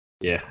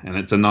 Yeah, and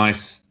it's a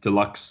nice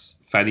deluxe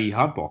fatty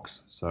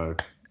hardbox. So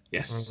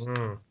yes,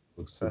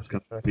 it's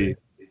going to be.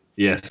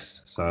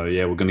 Yes, so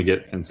yeah, we're going to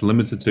get, and it's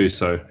limited too.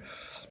 So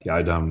yeah,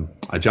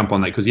 I jump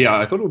on that because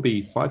I thought it would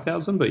be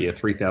 5,000, but yeah,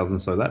 3,000.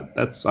 So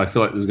that's I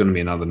feel like there's going to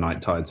be another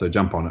Night Tide. So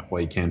jump on it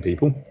while you can,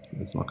 people.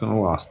 It's not going to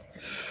last.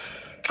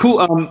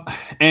 Cool.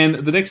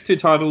 And the next 2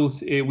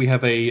 titles, we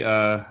have a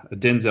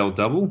Denzel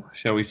double,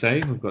 shall we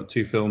say? We've got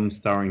 2 films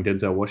starring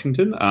Denzel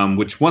Washington,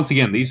 which once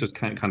again these just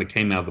kind of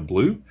came out of the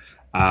blue.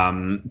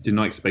 Did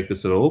not expect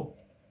this at all.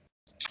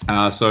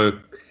 So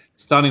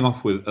starting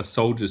off with A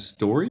Soldier's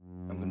Story.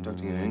 I'm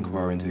conducting an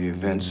inquiry into the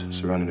events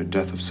surrounding the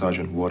death of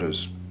Sergeant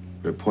Waters.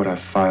 The report I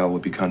file will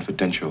be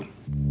confidential.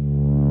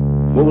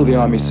 What will the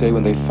Army say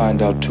when they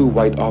find out 2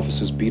 white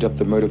officers beat up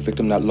the murder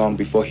victim not long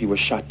before he was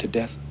shot to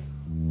death?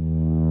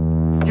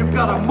 You've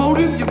got a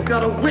motive, you've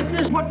got a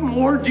witness. What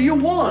more do you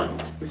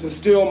want? This is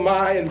still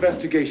my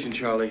investigation,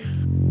 Charlie.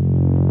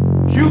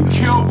 You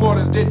killed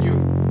Waters, didn't you?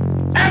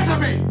 Answer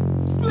me!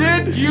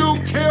 Did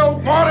you kill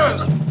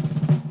Waters?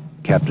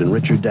 Captain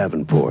Richard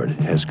Davenport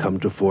has come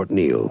to Fort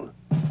Neal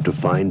to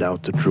find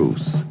out the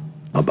truth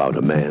about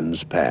a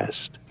man's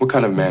past. What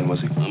kind of man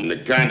was he? I'm the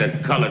kind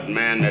of colored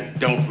man that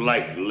don't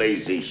like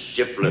lazy,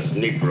 shiftless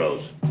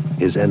Negroes.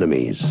 his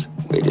enemies.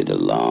 Waited a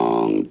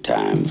long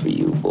time for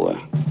you, boy.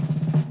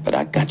 But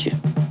I got you.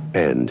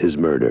 And his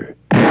murder.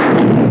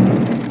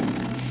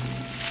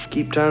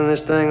 Keep turning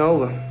this thing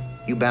over,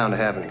 you bound to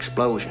have an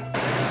explosion.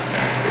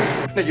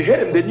 Now, you hit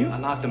him, didn't you? I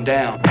knocked him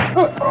down.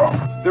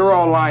 They're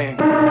all lying.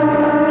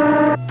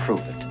 Prove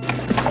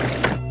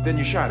it. Then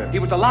you shot him. He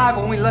was alive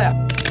when we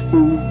left.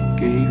 Who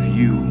gave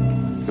you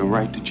the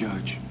right to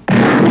judge?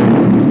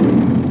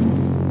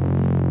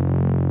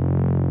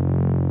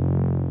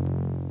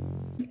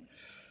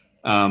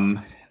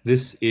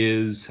 This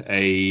is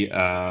a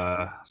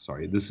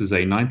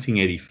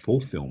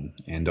 1984 film,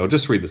 and I'll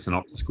just read the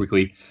synopsis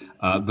quickly.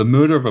 The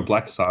murder of a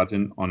black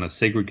sergeant on a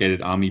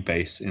segregated army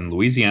base in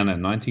Louisiana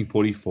in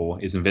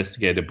 1944 is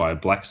investigated by a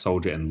black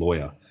soldier and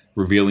lawyer,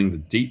 revealing the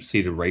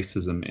deep-seated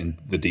racism in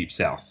the Deep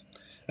South.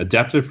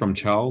 Adapted from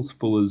Charles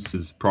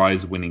Fuller's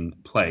prize-winning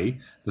play,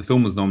 the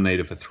film was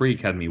nominated for 3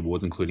 Academy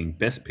Awards, including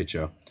Best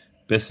Picture,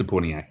 Best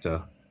Supporting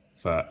Actor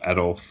for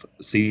Adolph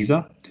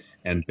Caesar,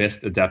 and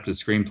Best Adapted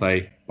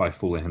Screenplay by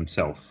Fuller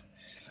himself.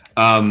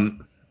 I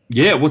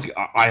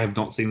have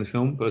not seen the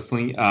film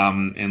personally,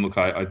 and look,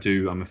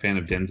 I'm a fan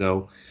of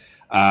Denzel.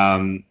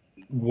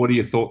 What are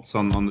your thoughts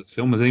on the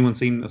film? Has anyone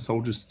seen A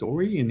Soldier's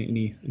Story?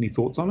 Any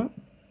thoughts on it?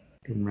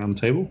 Going around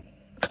the table.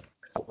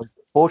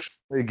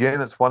 Fortunately, again,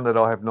 it's one that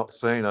I have not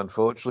seen,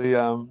 unfortunately.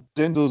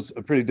 Denzel's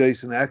a pretty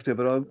decent actor,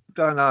 but I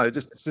don't know.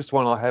 It's just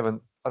one I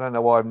don't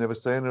know why I've never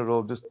seen it,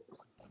 or just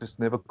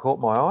never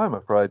caught my eye, I'm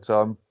afraid. So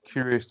I'm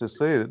curious to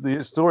see it.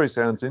 The story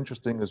sounds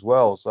interesting as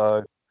well.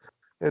 So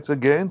it's,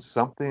 again,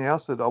 something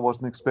else that I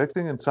wasn't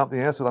expecting, and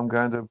something else that I'm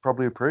going to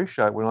probably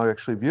appreciate when I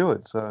actually view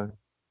it. So,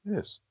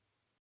 yes.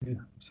 Yeah,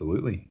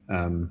 absolutely.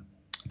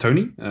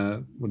 Tony, what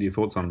are your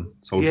thoughts on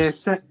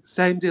Soldier's? Yeah,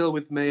 same deal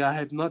with me. I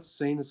have not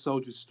seen A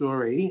Soldier's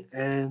Story,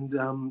 and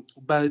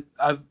but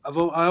I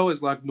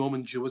always liked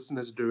Norman Jewison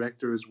as a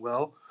director as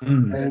well,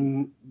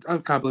 and I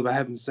can't believe I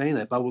haven't seen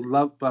it. But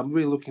but I'm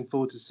really looking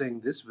forward to seeing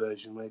this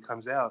version when it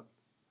comes out.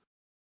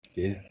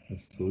 Yeah,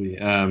 absolutely.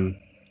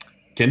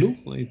 Kendall,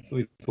 what are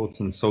your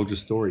thoughts on Soldier's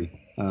Story?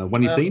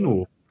 One you've seen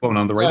or fallen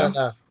on the radar?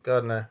 No,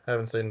 God no,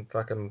 haven't seen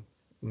fucking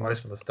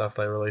most of the stuff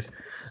they release.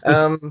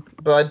 But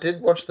I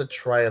did watch the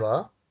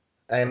trailer,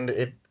 and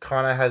it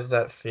kind of has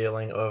that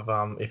feeling of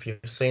if you've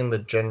seen The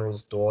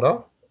General's Daughter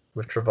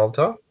with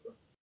Travolta.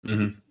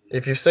 Mm-hmm.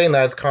 If you've seen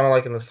that, it's kind of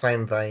like in the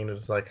same vein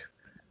as like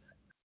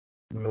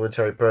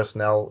military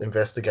personnel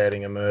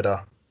investigating a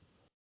murder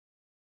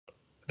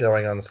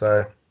going on.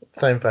 So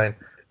same vein.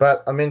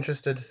 But I'm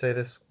interested to see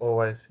this.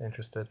 Always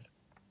interested.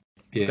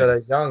 Yeah. Got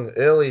a young,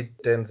 early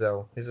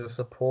Denzel. He's a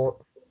support.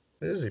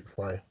 Who does he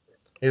play?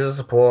 He's a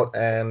support,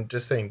 and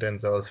just seeing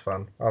Denzel is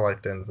fun. I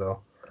like Denzel.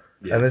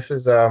 Yeah. And this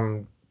is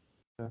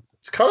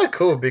it's kind of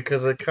cool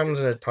because it comes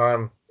in a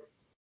time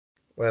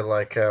where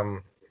like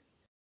it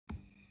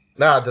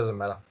doesn't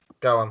matter.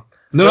 Go on.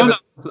 No,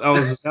 I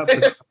was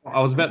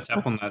about to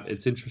tap on that.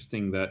 It's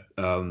interesting that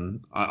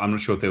I'm not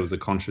sure if there was a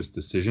conscious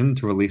decision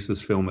to release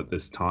this film at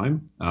this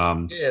time.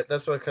 Yeah,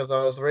 that's because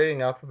I was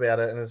reading up about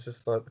it, and it's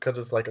just like because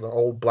it's like an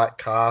all black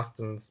cast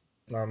and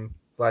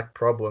black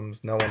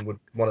problems, no one would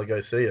want to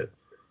go see it.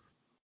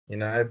 You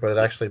know, but it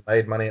actually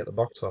made money at the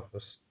box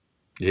office.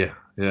 Yeah.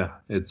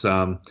 It's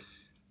I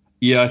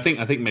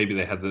think maybe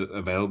they had it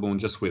available, and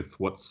just with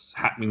what's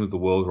happening with the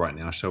world right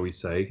now, shall we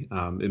say,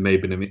 it may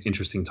have been an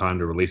interesting time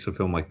to release a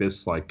film like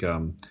this. Like,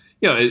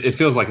 it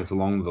feels like it's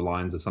along the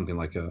lines of something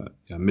like a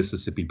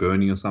Mississippi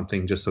Burning or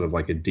something, just sort of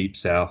like a Deep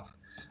South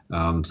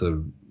sort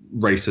of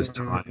racist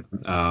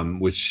time,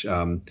 which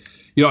I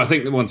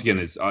think once again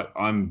is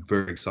I'm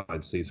very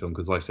excited to see this film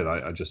because, like I said,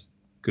 I just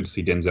good to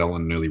see Denzel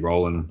in an early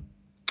role, and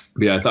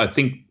yeah, I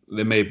think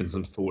there may have been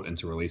some thought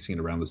into releasing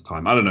it around this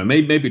time. I don't know.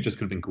 Maybe it just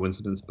could have been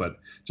coincidence, but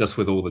just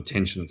with all the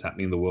tension that's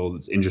happening in the world,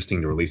 it's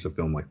interesting to release a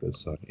film like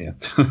this. So, yeah.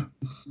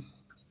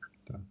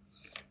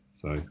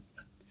 So,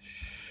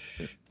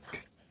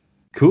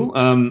 cool.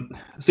 I'll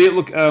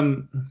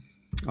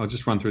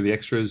just run through the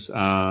extras.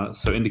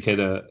 So,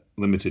 Indicator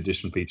Limited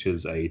Edition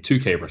features a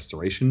 2K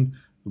restoration,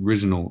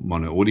 original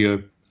mono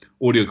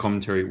audio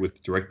commentary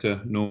with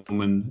director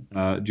Norman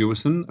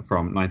Jewison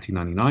from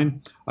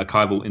 1999,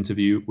 archival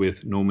interview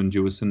with Norman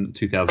Jewison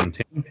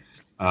 2010,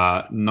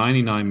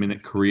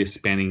 99-minute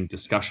career-spanning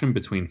discussion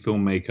between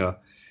filmmaker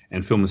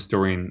and film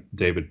historian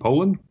David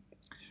Poland,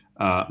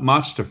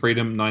 March to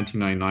Freedom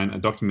 1999, a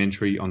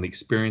documentary on the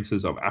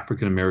experiences of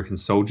African-American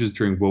soldiers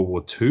during World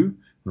War II,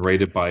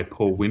 narrated by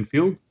Paul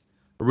Winfield,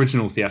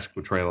 original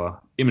theatrical trailer,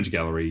 image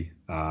gallery,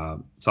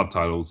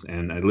 subtitles,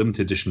 and a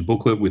limited edition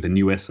booklet with a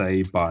new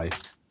essay by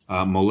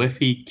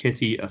Molefi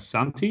Keti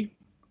Asante,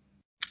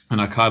 an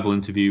archival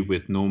interview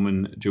with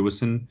Norman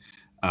Jewison,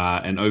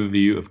 an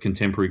overview of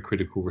contemporary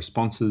critical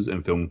responses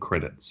and film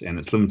credits, and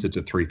it's limited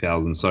to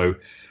 3,000. So,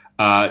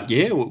 what do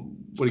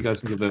you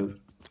guys think of the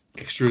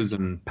extras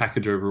and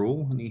package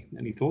overall?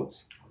 Any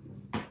thoughts?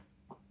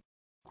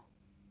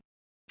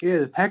 Yeah,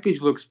 the package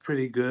looks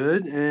pretty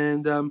good,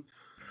 and the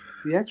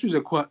extras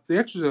are quite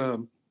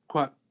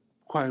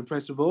quite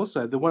impressive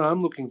also. The one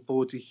I'm looking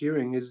forward to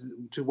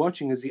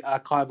watching is the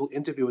archival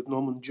interview with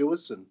Norman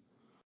Jewison.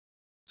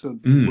 So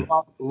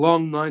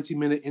long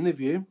 90-minute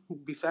interview.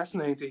 Would be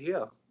fascinating to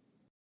hear.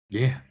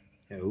 Yeah,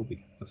 it will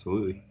be.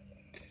 Absolutely.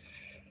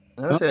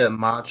 There's a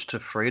March to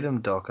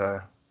Freedom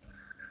doco.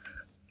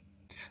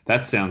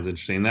 That sounds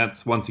interesting.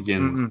 That's once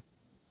again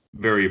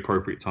very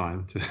appropriate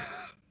time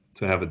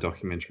to have a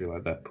documentary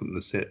like that put in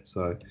the set.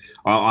 So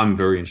I'm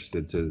very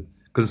interested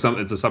because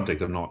it's a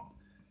subject I'm not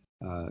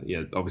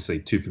obviously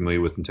too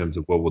familiar with in terms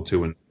of World War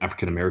II and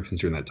African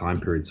Americans during that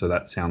time period. So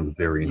that sounds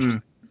very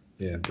interesting.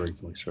 Yeah, very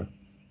cool. Sure.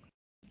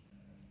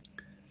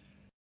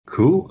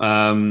 Cool.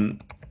 And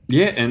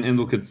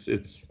look, it's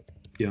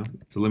a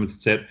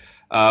limited set.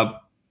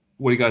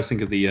 What do you guys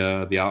think of the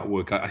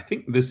artwork? I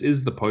think this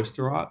is the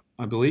poster art,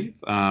 I believe.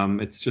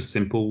 It's just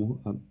simple.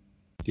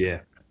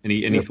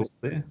 Any thoughts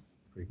there?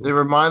 It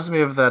reminds me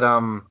of that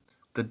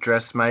the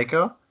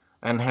dressmaker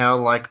and how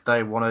like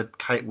they wanted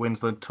Kate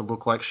Winslet to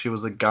look like she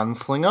was a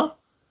gunslinger,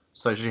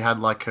 so she had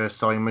like her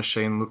sewing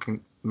machine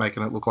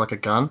making it look like a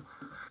gun.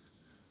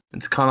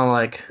 It's kind of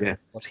like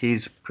what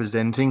he's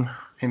presenting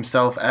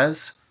himself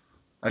as,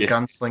 a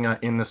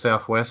gunslinger in the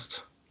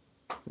Southwest,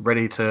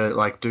 ready to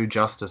like do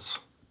justice.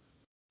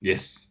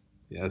 Yes.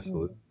 Yeah,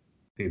 absolutely.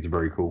 I think it's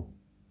very cool.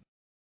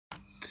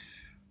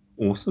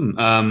 Awesome.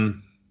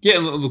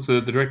 Look,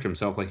 the director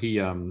himself, like he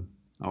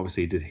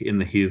obviously did In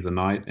the Heat of the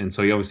Night, and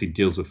so he obviously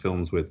deals with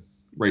films with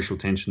racial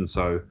tension.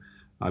 So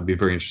I'd be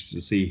very interested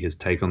to see his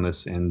take on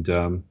this.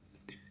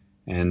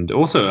 And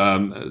also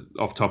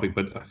off topic,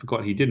 but I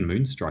forgot he did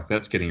Moonstruck.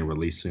 That's getting a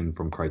release soon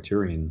from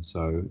Criterion.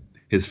 So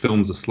his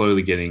films are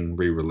slowly getting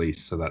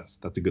re-released. So that's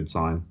a good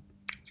sign.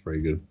 It's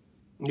very good.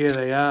 Yeah,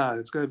 they are.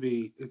 It's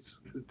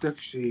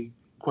actually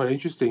quite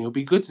interesting. It'll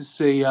be good to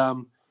see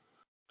the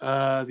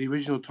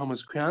original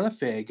Thomas Crown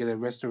Affair get a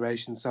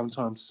restoration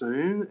sometime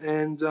soon.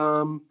 And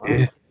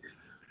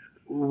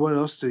what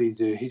else did he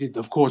do? He did,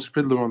 of course,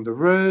 Fiddler on the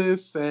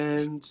Roof,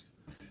 and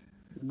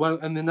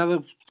another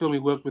film he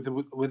worked with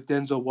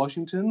Denzel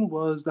Washington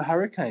was The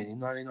Hurricane in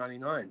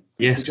 1999.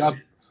 Yes,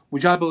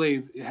 which I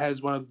believe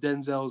has one of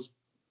Denzel's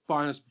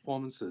finest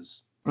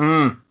performances.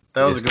 That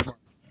was a good one.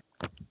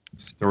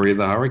 Story of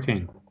the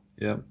Hurricane.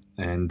 Yeah.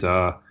 And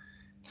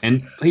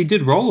he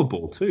did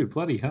Rollerball too.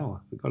 Bloody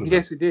hell. I forgot about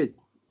Yes, he did.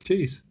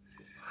 Jeez.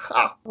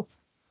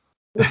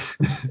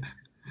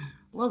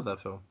 Love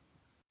that film.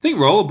 I think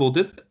Rollerball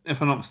did,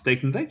 if I'm not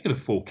mistaken, they get a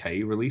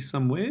 4K release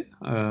somewhere.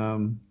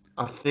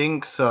 I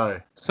think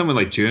so. Somewhere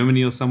like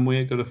Germany or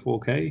somewhere got a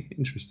 4K.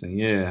 Interesting.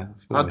 Yeah.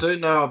 I do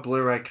know a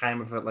Blu-ray came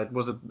of it. Like,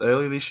 was it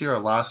early this year or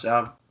last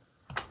year?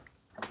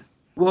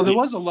 Well, there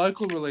was a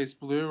local release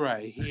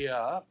Blu-ray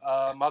here.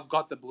 I've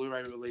got the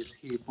Blu-ray release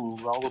here for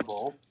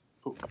Rollerball,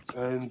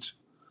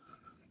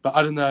 but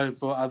I don't know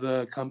for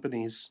other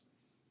companies.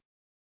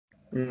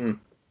 Yeah.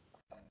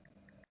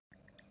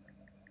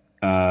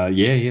 Well,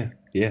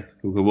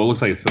 it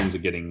looks like his films are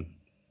getting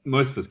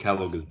most of his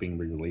catalog is being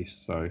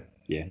re-released. So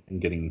yeah,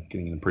 and getting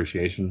an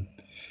appreciation.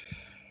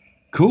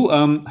 Cool.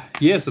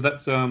 So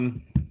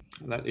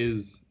that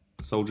is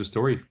A Soldier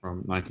Story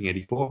from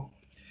 1984.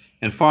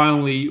 And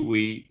finally,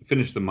 we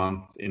finished the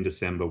month in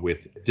December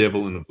with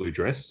Devil in a Blue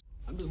Dress.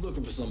 I'm just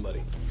looking for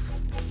somebody.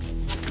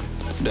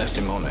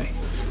 Daphne Monet,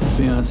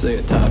 fiancée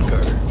of Todd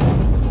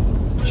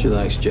Carter. She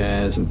likes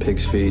jazz and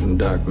pig's feet and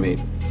dark meat.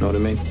 Know what I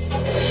mean?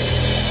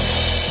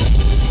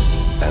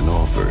 An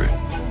offer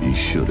he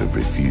should have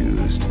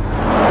refused.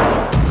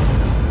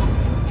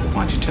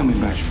 Why don't you tell me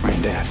about your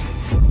friend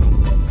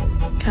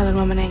Daphne? Colored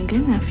woman ain't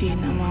good enough for you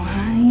no more,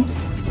 Hines.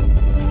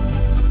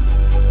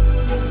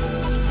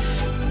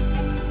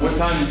 What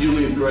time did you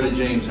leave Greta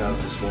James'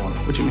 house this morning?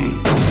 What do you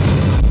mean?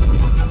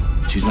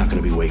 She's not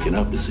going to be waking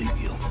up,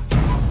 Ezekiel.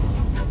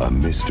 A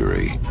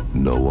mystery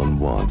no one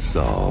wants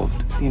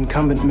solved. The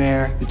incumbent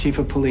mayor, the chief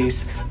of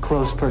police,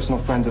 close personal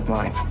friends of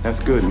mine. That's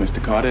good, Mr.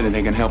 Carter, and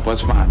they can help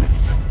us find it.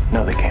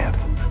 No, they can't.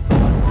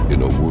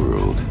 In a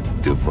world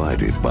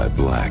divided by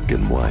black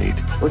and white.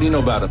 What do you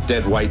know about a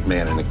dead white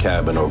man in a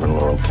cabin over in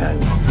Laurel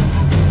Canyon?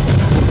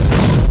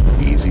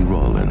 Easy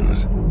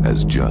Rawlins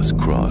has just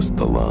crossed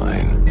the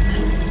line.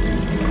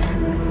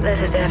 This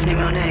is Daphne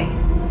Monet.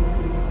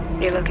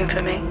 You looking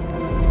for me?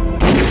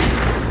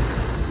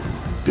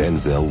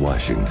 Denzel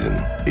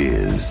Washington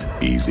is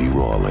Easy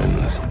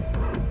Rawlins.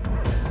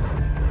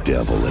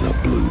 Devil in a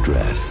Blue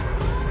Dress.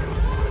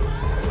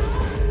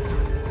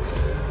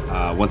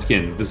 Once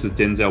again, this is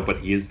Denzel, but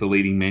he is the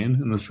leading man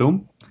in this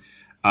film.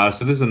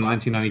 So this is a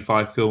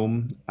 1995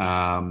 film,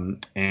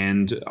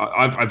 and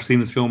I've seen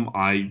this film.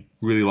 I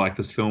really like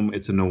this film.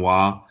 It's a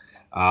noir.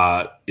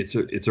 It's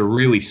a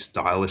really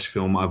stylish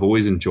film. I've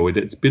always enjoyed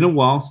it. It's been a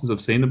while since I've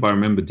seen it, but I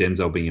remember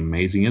Denzel being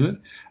amazing in it.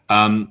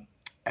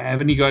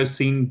 Haven't you guys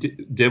seen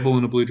Devil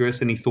in a Blue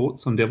Dress? Any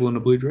thoughts on Devil in a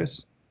Blue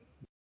Dress?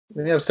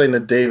 Yeah, I've seen the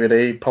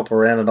DVD pop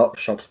around in op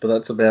shops, but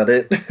that's about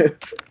it.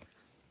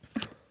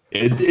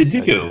 It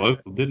did get a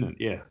local, didn't it?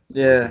 Yeah.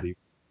 Yeah.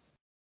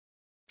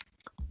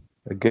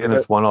 Again,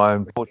 it's one I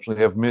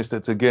unfortunately have missed.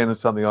 It's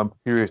something I'm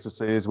curious to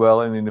see as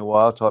well. Any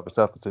noir type of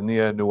stuff. It's a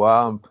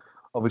neo-noir.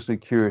 obviously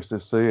curious to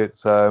see it.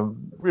 So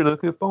really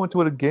looking forward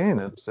to it again.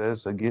 It's,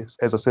 as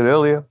I said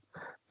earlier,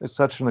 it's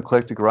such an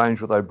eclectic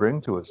range what they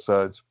bring to us.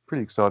 So it's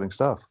pretty exciting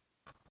stuff.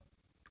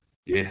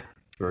 Yeah,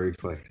 very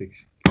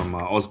eclectic. From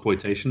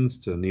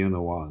Ozploitations to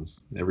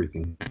neo-noirs,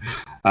 everything.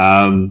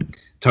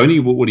 Tony,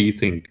 what do you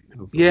think?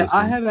 Yeah,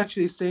 I have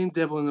actually seen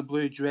Devil in the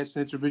Blue Dress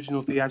in its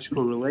original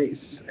theatrical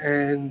release,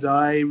 and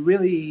I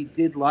really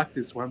did like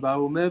this one, but I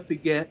will never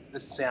forget the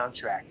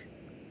soundtrack.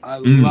 I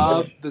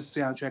love the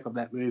soundtrack of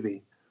that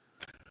movie.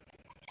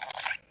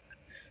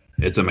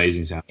 It's an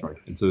amazing soundtrack.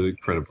 It's an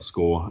incredible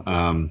score.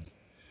 I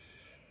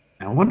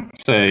want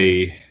to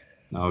say...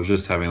 I was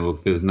just having a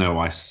look. There's no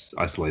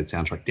isolated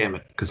soundtrack. Damn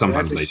it. Because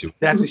sometimes they do.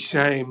 That's a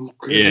shame.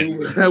 Yeah.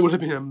 That would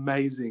have been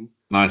amazing.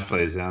 An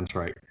isolated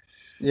soundtrack.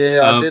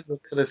 Yeah, I did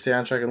look at the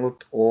soundtrack and it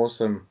looked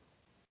awesome.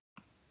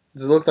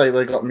 It looked like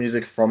they got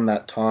music from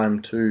that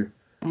time too.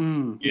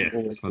 Yeah.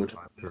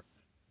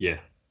 Yeah.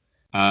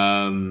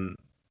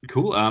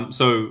 Cool.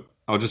 So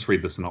I'll just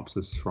read the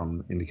synopsis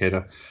from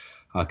Indicator.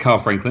 Carl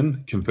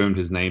Franklin confirmed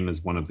his name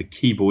as one of the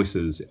key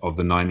voices of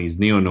the 90s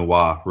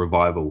neo-noir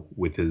revival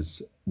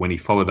when he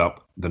followed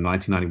up the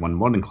 1991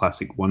 modern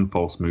classic One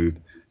False Move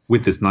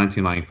with this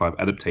 1995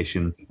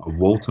 adaptation of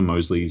Walter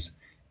Mosley's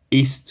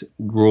East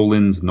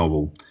Rawlins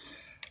novel.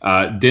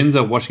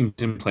 Denzel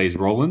Washington plays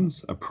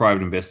Rawlins, a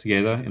private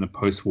investigator in a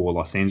post-war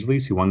Los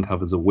Angeles who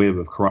uncovers a web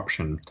of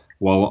corruption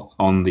while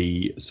on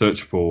the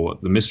search for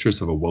the mistress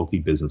of a wealthy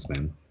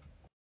businessman.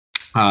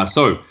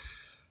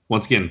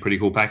 Once again, pretty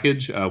cool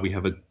package. We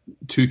have a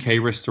 2K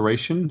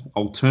restoration,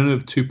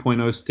 alternative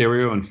 2.0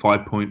 stereo, and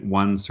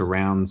 5.1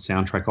 surround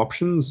soundtrack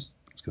options.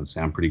 It's going to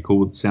sound pretty cool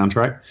with the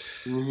soundtrack.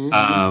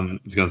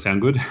 It's going to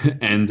sound good.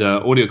 And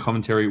audio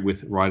commentary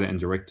with writer and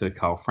director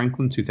Carl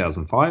Franklin,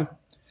 2005.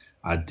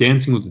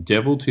 Dancing with the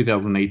Devil,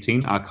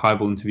 2018.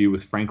 Archival interview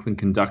with Franklin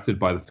conducted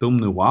by the Film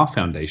Noir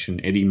Foundation,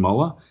 Eddie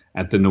Moller,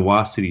 at the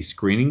Noir City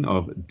screening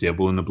of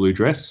Devil in a Blue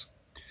Dress.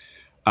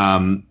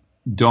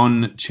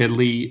 Don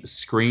Chedley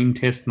screen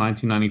test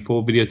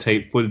 1994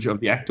 videotape footage of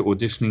the actor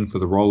auditioning for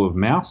the role of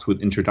Mouse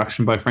with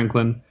introduction by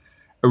Franklin.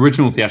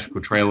 Original theatrical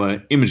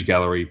trailer, image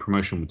gallery,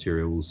 promotional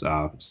materials,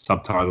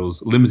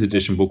 subtitles, limited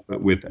edition booklet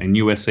with a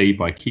new essay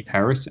by Keith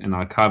Harris, an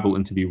archival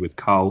interview with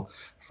Carl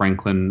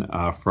Franklin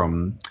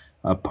from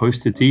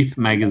Postatif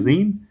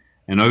magazine,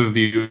 an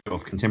overview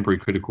of contemporary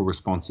critical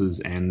responses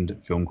and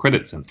film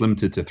credits. And it's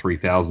limited to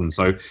 3,000.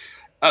 So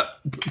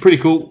pretty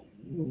cool.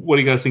 What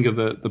do you guys think of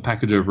the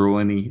package overall?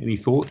 Any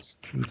thoughts?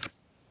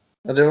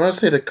 I do want to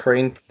see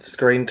the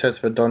screen test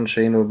for Don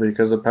Cheadle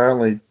because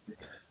apparently,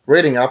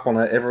 reading up on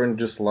it, everyone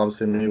just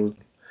loves him.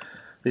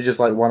 He just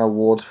like won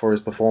awards for his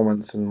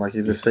performance and like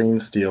he's a scene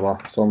stealer.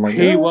 So I'm like,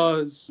 he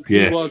was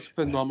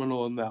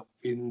phenomenal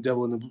in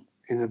Devil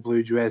in the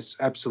Blue Dress.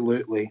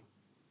 Absolutely.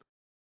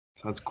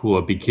 So that's cool.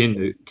 I'd be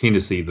keen to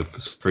see the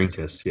screen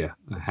test. Yeah,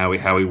 how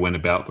he went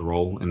about the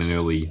role in an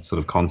early sort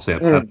of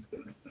concept.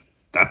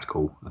 That's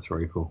cool. That's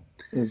very cool.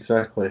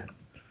 Exactly.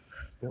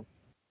 Yep.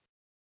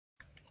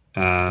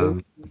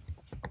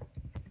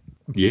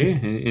 Yeah.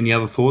 Any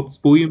other thoughts,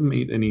 William?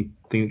 Anything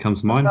that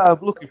comes to mind? I'm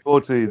looking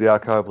forward to the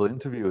archival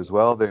interview as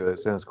well. There, it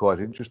sounds quite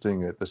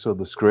interesting. The sort of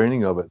the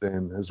screening of it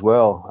then as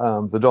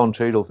well. The Don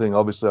Cheadle thing,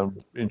 obviously, I'm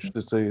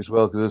interested to see as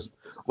well because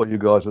what you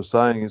guys were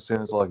saying, it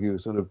sounds like he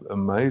was sort of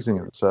amazing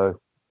at it. So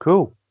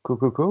cool.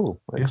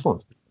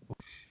 Excellent.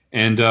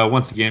 And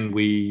once again,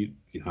 we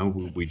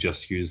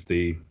just used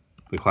the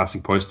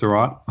classic poster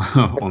art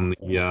on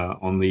the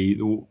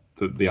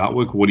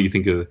artwork. What do you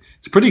think of it?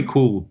 It's a pretty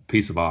cool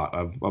piece of art.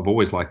 I've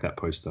always liked that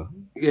poster.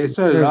 Yeah,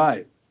 so did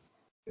I.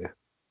 Yeah,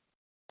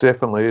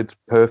 definitely. It's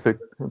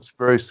perfect. It's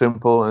very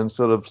simple and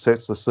sort of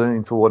sets the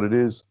scene for what it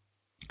is.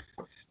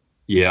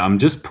 Yeah, I'm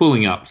just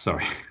pulling up.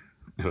 Sorry,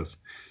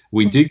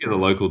 we did get a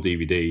local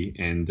DVD,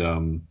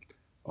 and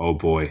oh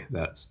boy,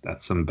 that's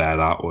some bad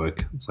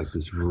artwork. It's like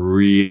this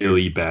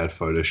really bad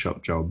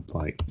Photoshop job.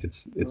 Like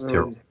it's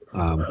terrible.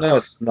 No,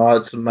 it's not.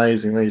 It's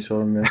amazing. What are you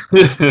talking about?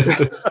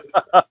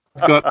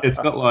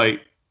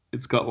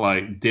 it's got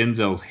like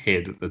Denzel's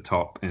head at the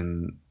top,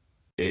 and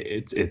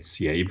it's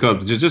you've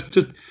got just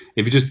if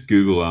you just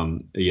Google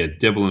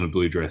Devil in a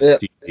Blue Dress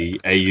DVD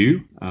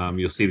AU,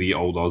 you'll see the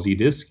old Aussie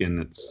disc,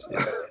 and it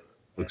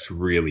looks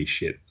really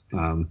shit.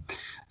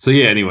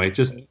 Anyway,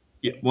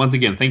 once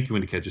again, thank you,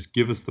 Indicator. Just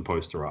give us the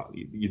poster art.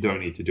 You don't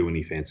need to do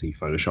any fancy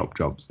Photoshop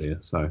jobs there.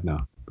 So no,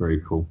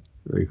 very cool.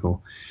 I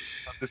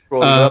just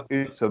brought it up.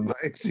 It's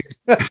amazing.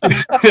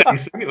 You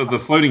see it with the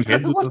floating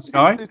heads in the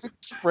sky? This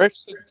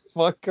expression,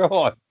 my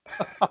God.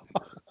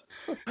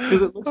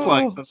 Because it looks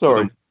like...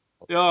 Sorry.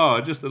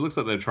 It looks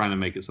like they're trying to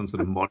make it some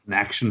sort of modern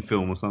action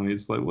film or something.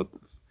 It's like, what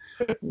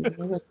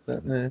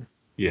the...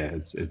 Yeah,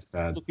 it's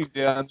bad. Looking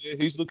down there,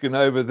 he's looking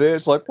over there.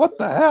 It's like, what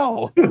the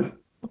hell?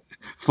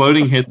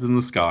 Floating heads in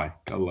the sky.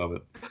 I love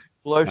it.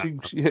 Floating,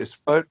 yes,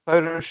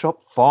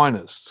 Photoshop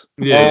finest.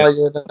 Yeah. Oh,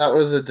 yeah, that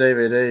was a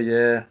DVD,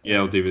 yeah.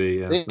 Yeah, DVD,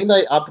 yeah. Then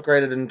they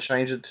upgraded and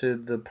changed it to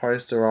the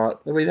poster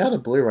art. We had a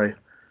Blu-ray.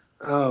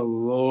 Oh,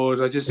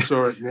 Lord, I just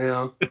saw it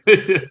now.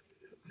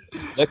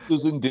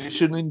 Collector's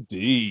edition,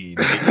 indeed.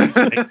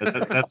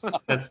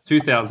 That's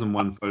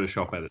 2001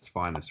 Photoshop at its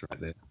finest, right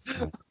there.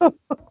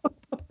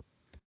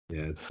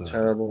 Yeah, it's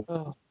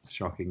terrible. It's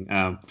shocking.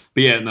 But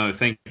yeah, no,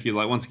 thank you.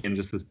 Like once again,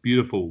 just this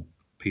beautiful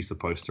piece of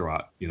poster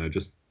art. You know,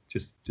 just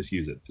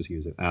use it. Just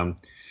use it.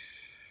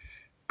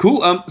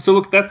 Cool. So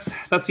look, that's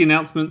the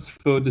announcements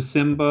for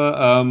December.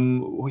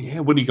 Well, yeah,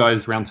 what do you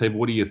guys roundtable?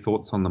 What are your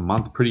thoughts on the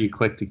month? Pretty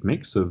eclectic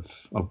mix of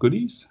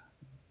goodies.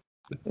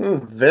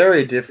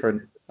 Very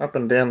different, up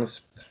and down the.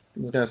 I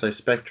was going to say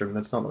spectrum.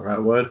 That's not the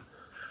right word.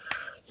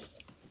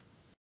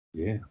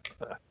 Yeah.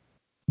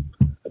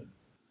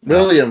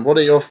 William, what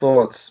are your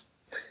thoughts?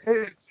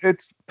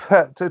 It's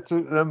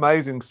an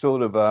amazing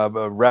sort of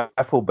a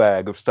raffle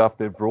bag of stuff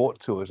they've brought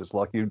to us. It's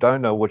like you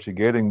don't know what you're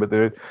getting, but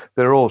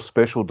they're all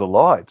special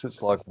delights.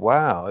 It's like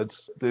wow.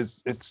 It's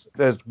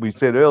as we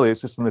said earlier,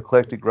 it's just an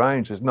eclectic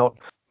range. It's not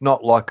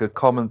like a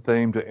common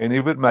theme to any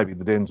of it. Maybe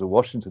the Denzel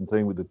Washington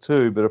theme with the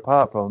two, but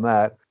apart from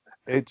that,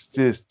 it's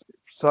just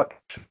such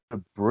a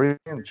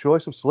brilliant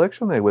choice of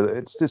selection there. With it,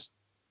 it's just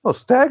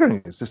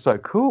staggering. It's just so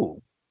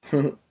cool.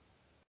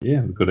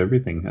 Yeah, we've got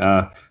everything.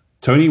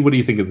 Tony, what do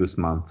you think of this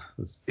month?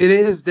 It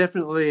is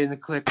definitely an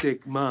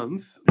eclectic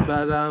month,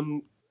 but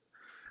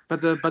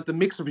the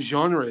mix of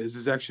genres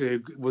is actually a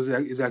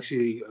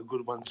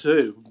good one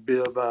too. A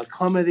bit of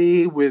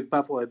comedy with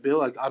Buffalo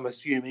Bill, I'm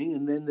assuming,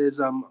 and then there's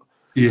a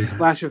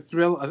splash of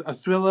a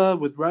thriller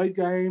with Road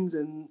Games,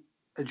 and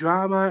a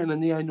drama and a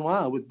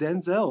neo-noir with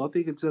Denzel. I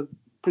think it's a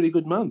pretty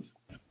good month.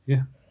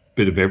 Yeah,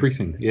 bit of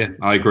everything. Yeah,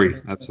 I agree.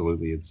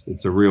 Absolutely,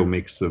 it's a real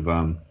mix of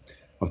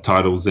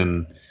titles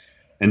and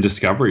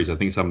discoveries. I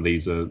think some of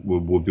these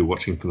we'll be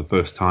watching for the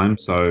first time,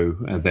 so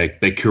they're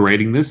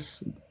curating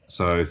this.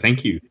 So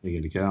thank you,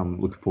 Indica.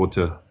 I'm looking forward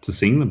to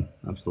seeing them.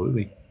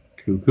 Absolutely,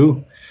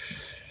 cool.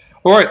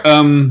 All right,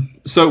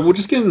 so we'll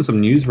just get into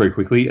some news very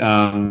quickly.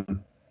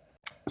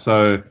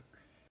 So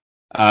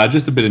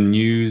just a bit of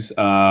news.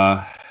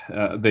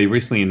 They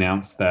recently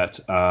announced that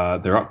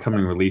their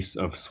upcoming release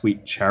of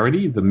Sweet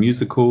Charity, the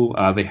musical,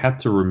 they had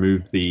to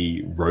remove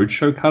the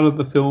roadshow cut of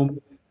the film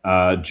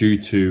due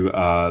to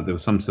there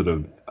was some sort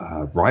of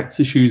rights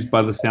issues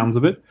by the sounds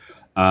of it.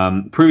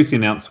 Previously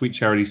announced Sweet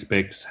Charity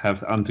specs have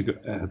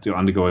to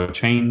undergo a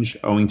change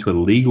owing to a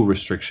legal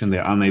restriction.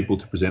 They're unable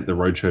to present the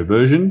roadshow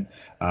version.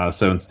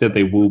 So instead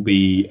they will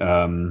be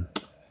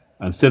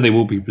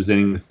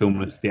presenting the film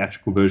in its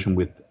theatrical version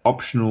with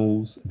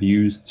optionals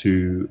views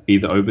to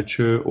either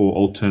overture or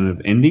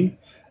alternative ending.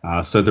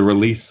 So the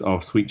release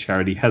of Sweet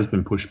Charity has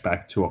been pushed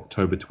back to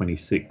October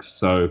 26th.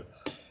 So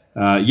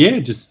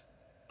just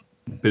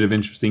a bit of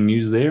interesting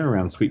news there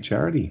around Sweet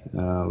Charity.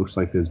 Looks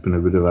like there's been a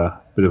bit of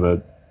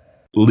a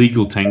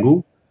legal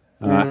tangle.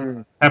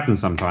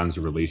 Happens sometimes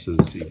with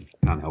releases. You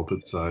can't help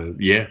it. So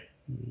yeah,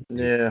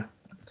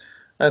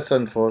 that's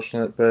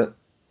unfortunate. But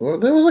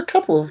there was a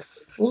couple of.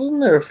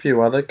 Wasn't there a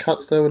few other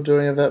cuts they were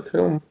doing of that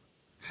film?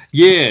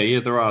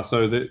 Yeah, there are.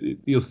 So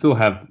you'll still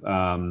have.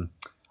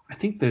 I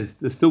think there's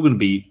still going to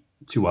be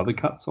 2 other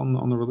cuts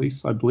on the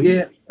release, I believe.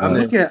 Yeah, I'm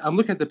looking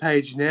at the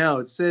page now.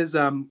 It says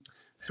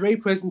 3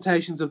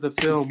 presentations of the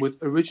film with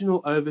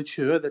original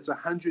overture. That's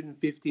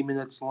 150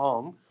 minutes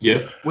long.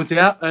 Yeah.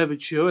 Without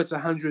overture, it's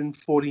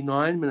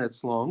 149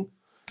 minutes long,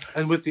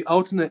 and with the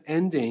alternate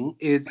ending,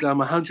 it's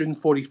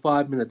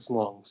 145 minutes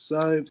long.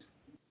 So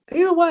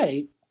either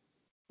way.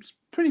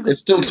 Pretty good.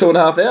 It's still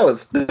 2.5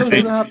 hours.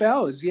 2.5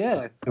 hours,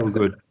 yeah. Oh,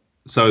 good.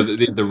 So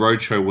the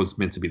roadshow was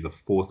meant to be the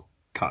 4th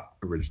cut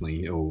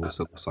originally, or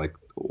so it looks like.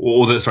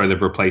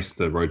 They've replaced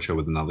the roadshow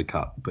with another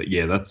cut. But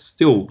yeah, that's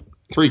still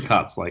 3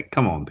 cuts. Like,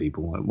 come on,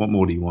 people. Like, what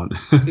more do you want?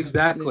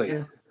 Exactly.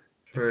 Yeah.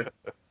 True.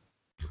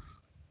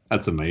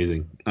 That's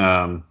amazing.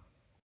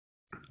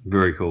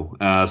 Very cool.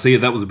 So yeah,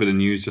 that was a bit of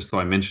news. Just so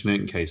I mention it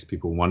in case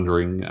people are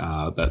wondering.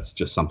 That's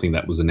just something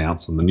that was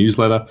announced on the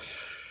newsletter.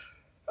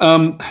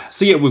 So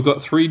yeah, we've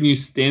got 3 new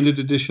standard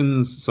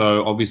editions.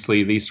 So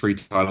obviously these 3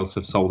 titles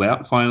have sold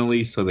out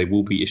finally. So they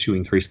will be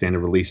issuing 3 standard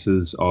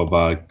releases of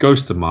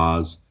Ghost of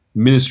Mars,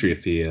 Ministry of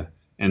Fear,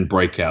 and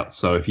Breakout.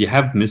 So if you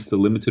have missed the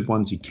limited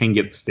ones, you can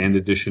get the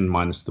standard edition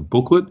minus the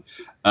booklet.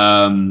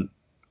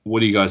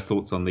 What are you guys'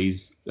 thoughts on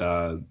these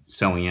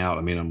selling out?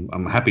 I mean,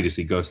 I'm happy to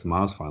see Ghost of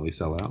Mars finally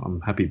sell out.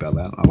 I'm happy about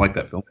that. I like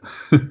that film.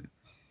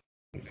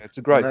 It's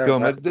a great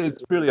film.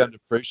 It's really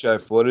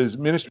underappreciated for what it is.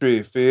 Ministry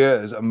of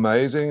Fear is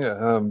amazing.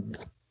 I'm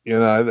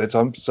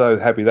so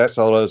happy that's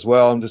sold out as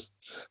well. I'm just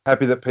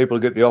happy that people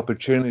get the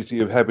opportunity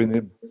of having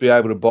to be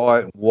able to buy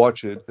it and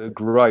watch it. A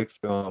great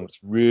film. It's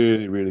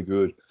really, really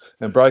good.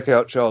 And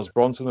Breakout, Charles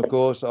Bronson, of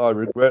course. I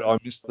regret I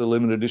missed the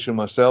limited edition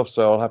myself,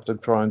 so I'll have to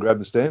try and grab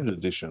the standard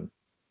edition.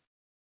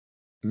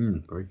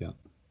 Breakout.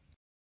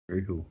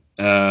 Very cool.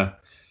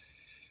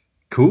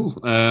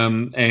 Cool.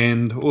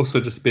 And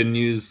also just a bit of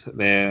news,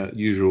 their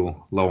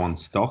usual low on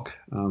stock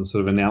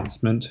sort of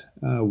announcement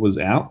was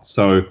out.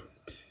 So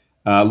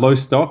low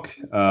stock,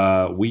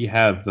 we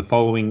have the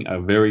following are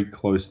very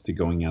close to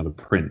going out of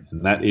print.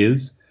 And that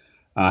is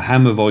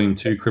Hammer Volume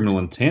 2, Criminal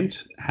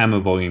Intent, Hammer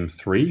Volume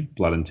 3,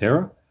 Blood and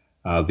Terror,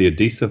 The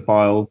Odessa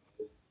File,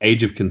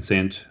 Age of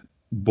Consent,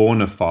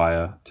 Born of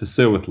Fire, To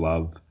Sir with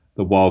Love,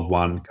 The Wild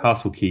One,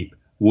 Castle Keep,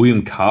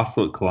 William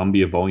Castle at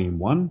Columbia Volume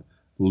 1,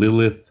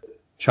 Lilith,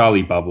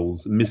 Charlie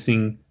Bubbles,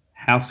 Missing,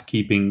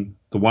 Housekeeping,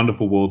 The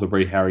Wonderful World of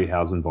Ray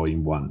Harryhausen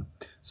Volume 1.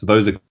 So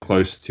those are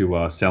close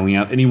to selling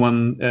out.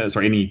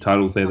 Any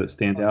titles there that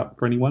stand out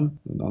for anyone?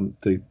 I'm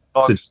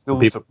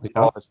still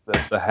surprised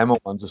that the Hammer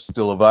ones are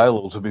still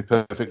available, to be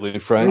perfectly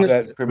frank.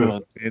 That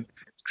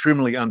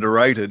criminally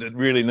underrated. It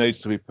really needs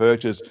to be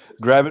purchased.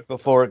 Grab it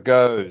before it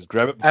goes. It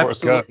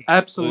goes.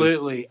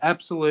 Absolutely.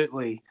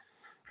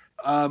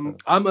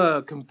 I'm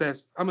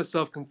a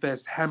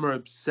self-confessed Hammer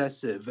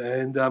obsessive,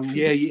 and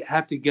you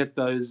have to get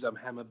those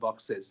Hammer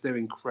box sets. They're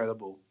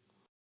incredible.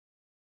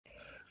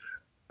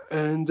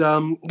 And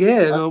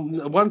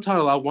one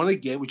title I want to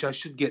get, which I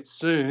should get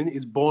soon,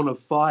 is Born of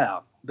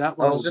Fire. That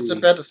one. I was just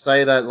about to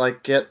say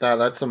that. Get that.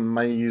 That's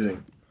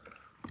amazing.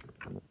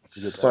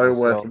 So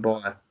worth a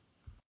buy.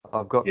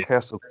 I've got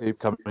Castle Keep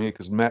coming here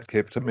because Matt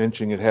kept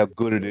mentioning it, how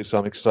good it is. So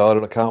I'm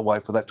excited. I can't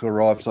wait for that to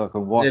arrive so I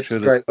can watch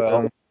it as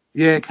well.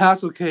 Yeah,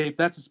 Castle Keep,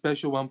 that's a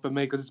special one for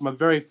me because it's my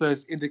very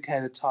first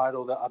Indicator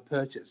title that I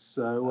purchased.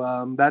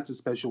 So that's a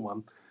special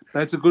one.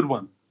 That's a good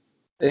one.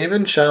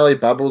 Even Charlie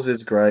Bubbles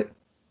is great.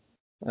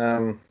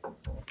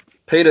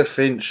 Peter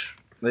Finch,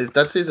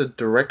 that's his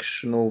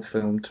directional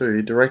film too.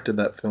 He directed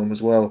that film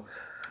as well.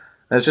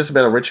 And it's just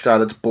about a rich guy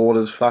that's bored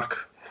as fuck.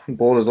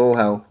 Bored as all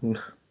hell.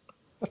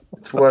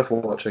 It's worth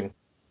watching.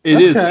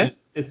 It is.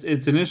 It's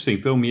an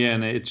interesting film, yeah,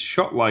 and it's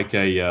shot like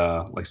a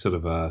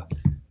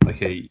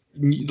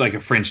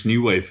French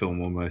New Wave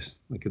film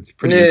almost. Like it's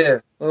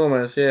pretty.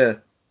 Almost.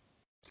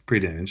 It's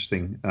pretty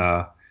interesting.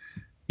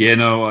 Yeah,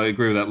 no, I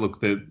agree with that. Look,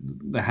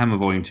 the Hammer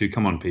Volume 2.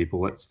 Come on, people,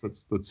 let's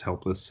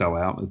help this sell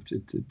out.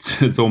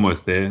 It's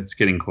almost there. It's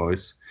getting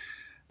close.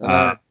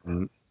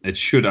 It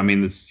should. I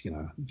mean,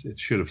 it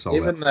should have sold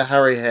out. Even the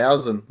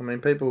Harryhausen. I mean,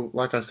 people,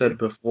 like I said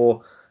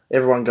before,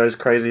 everyone goes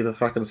crazy the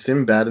fucking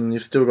Sinbad, and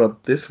you've still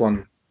got this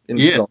one in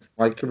stock.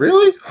 Like,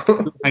 really?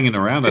 Still hanging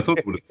around. I thought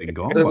it would have been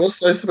gone. What's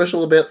so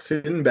special about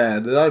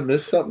Sinbad? Did I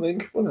miss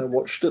something when I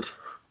watched it?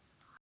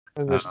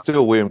 And there's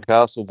still William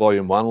Castle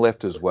Volume 1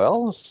 left as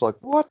well. It's like,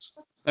 what?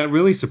 That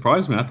really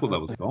surprised me. I thought that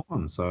was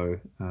gone. So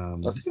I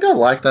think I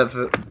like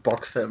that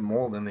box set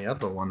more than the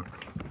other one.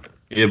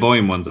 Yeah,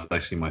 Volume 1's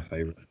actually my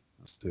favourite.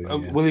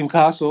 William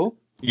Castle?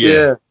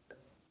 Yeah.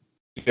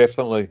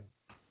 Definitely.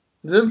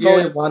 Isn't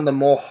Volume 1 the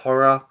more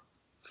horror?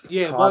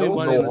 Yeah, Volume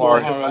 1 is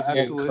more horror,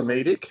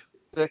 absolutely. Comedic?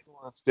 Second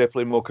one's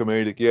definitely more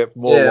comedic. Yep,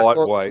 more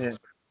lightweight.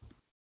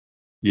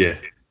 Yeah,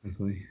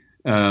 definitely.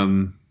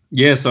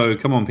 So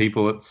come on,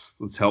 people,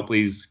 let's help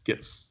these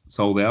get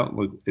sold out.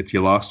 Look, it's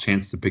your last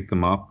chance to pick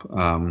them up.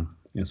 Some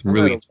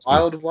really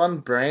Wild One,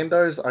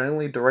 Brando's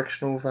only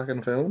directional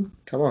fucking film.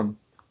 Come on.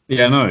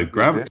 Yeah, no,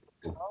 grab it.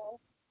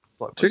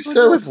 To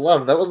Sir with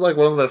Love. That was like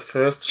one of the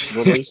first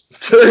releases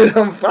too.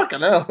 I'm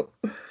fucking hell.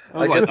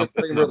 I guess it's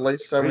been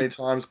released so many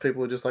times.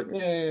 People are just like,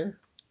 yeah.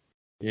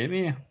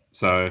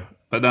 So,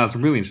 but no,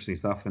 some really interesting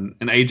stuff. And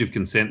Age of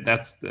Consent.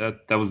 That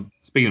was,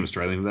 speaking of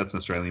Australian, that's an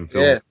Australian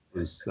film. Yeah. It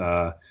was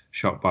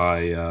shot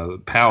by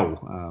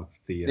Powell.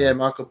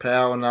 Michael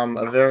Powell and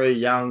a very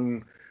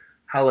young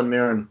Helen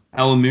Mirren.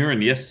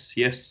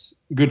 Yes.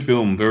 Good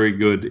film. Very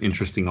good,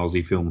 interesting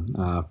Aussie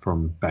film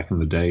from back in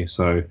the day.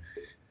 So,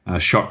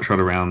 shot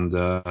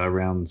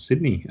around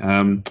Sydney.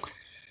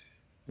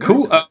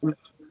 Cool.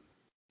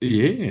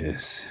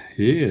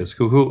 Yes,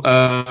 cool.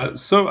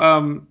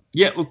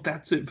 Look,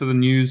 that's it for the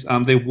news.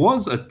 There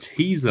was a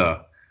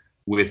teaser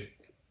with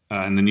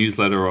in the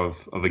newsletter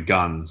of a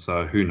gun.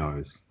 So who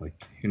knows?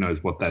 Who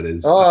knows what that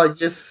is? Oh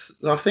yes,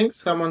 I think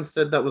someone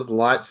said that was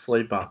Light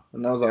Sleeper,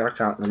 and I was like, I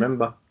can't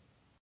remember.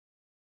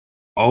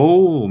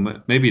 Oh,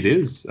 maybe it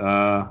is.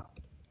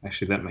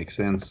 Actually, that makes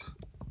sense.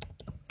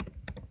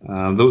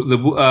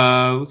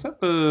 Was that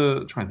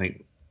the? Trying to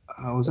think.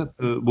 Was that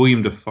the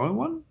William Dafoe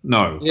one?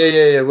 No.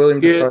 Yeah. William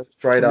Dafoe,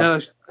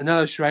 Schrader.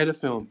 Another Schrader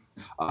film.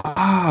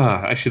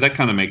 Actually, that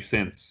kind of makes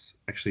sense.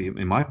 Actually,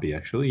 it might be.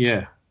 Actually,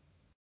 yeah.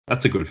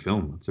 That's a good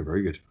film. It's a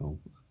very good film.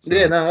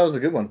 That was a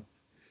good one.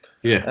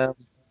 Yeah.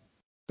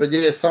 But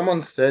yeah,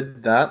 someone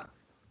said that,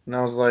 and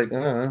I was like,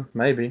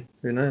 maybe.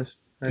 Who knows?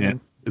 Yeah,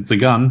 it's a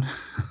gun.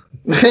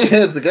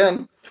 Yeah, it's a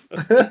gun.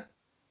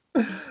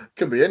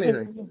 Could be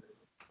anything.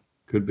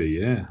 Could be,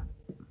 yeah.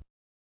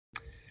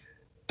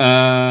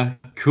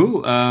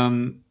 Cool.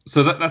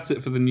 So that's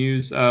it for the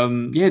news.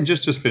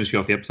 Just finishing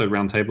off the episode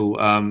roundtable.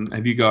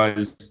 Have you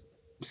guys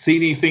seen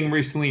anything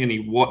recently? Any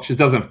watches?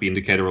 Doesn't have to be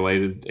Indicator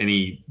related.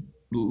 Any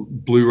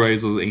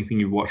Blu-rays or anything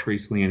you've watched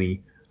recently?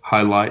 Any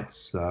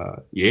highlights?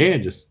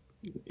 Just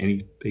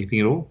anything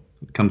at all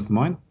that comes to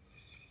mind.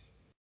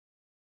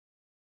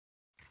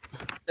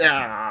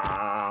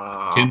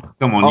 Ken,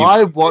 come on.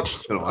 I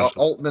watched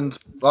Altman's.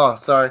 Oh,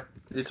 sorry.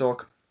 You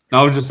talk.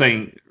 I was just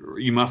saying,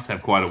 you must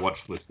have quite a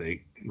watch list there,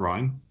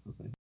 Ryan.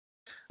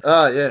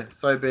 Oh, yeah,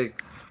 so big.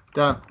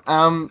 Done.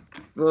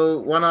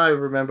 Well, when I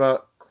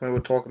remember we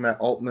were talking about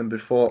Altman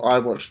before, I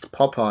watched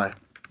Popeye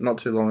not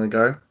too long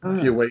ago,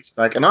 a few weeks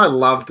back, and I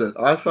loved it.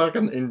 I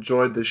fucking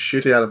enjoyed the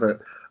shit out of it.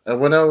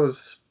 And when I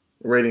was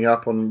reading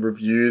up on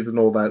reviews and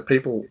all that,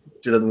 people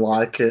didn't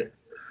like it.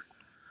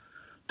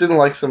 Didn't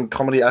like some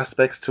comedy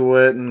aspects to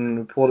it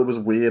and thought it was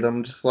weird.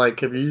 I'm just like,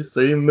 have you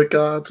seen the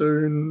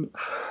cartoon?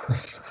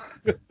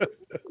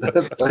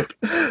 It's like,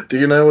 do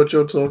you know what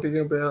you're talking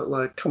about?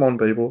 Like, come on,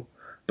 people.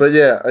 But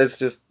yeah, it's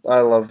just,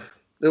 it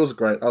was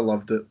great. I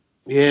loved it.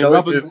 Yeah,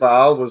 Shelley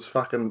Duvall was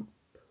fucking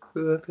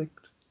perfect.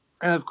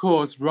 And of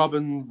course,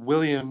 Robin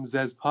Williams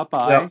as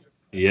Popeye. Yep.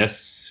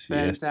 Yes.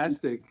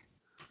 Fantastic.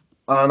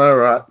 I know,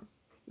 right?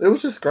 It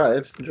was just great.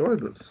 It's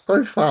enjoyable. It's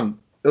so fun.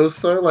 It was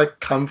so like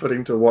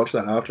comforting to watch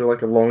that after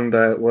like a long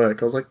day at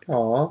work. I was like,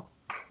 "Aw,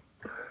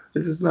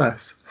 this is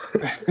nice."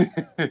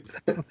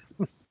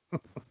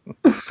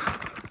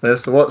 Yeah,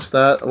 so watch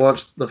that. I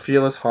watched The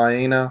Fearless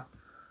Hyena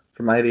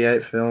from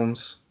 88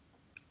 Films,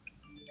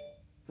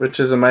 which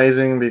is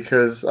amazing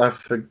because I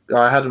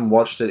hadn't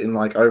watched it in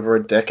like over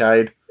a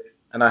decade,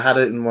 and I had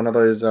it in one of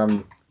those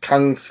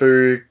Kung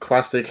Fu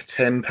classic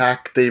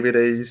 10-pack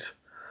DVDs,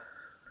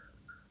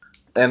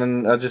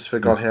 and I just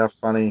forgot how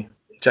funny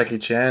Jackie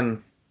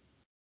Chan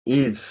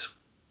is,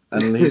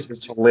 and he's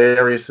just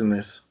hilarious in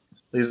this.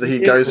 He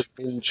goes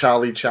full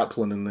Charlie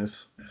Chaplin in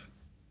this.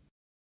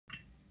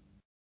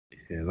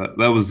 Yeah,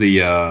 that was the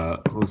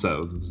what was that? It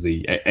was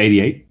the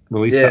 88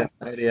 release. Yeah,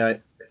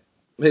 88.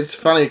 It's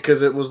funny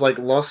because it was like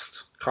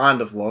kind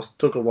of lost.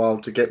 Took a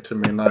while to get to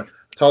me, and I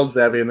told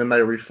Zabby, and then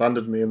they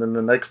refunded me, and then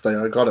the next day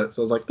I got it.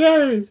 So I was like,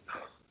 yay!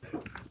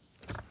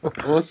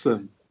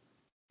 Awesome.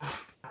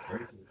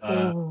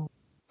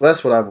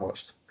 That's what I've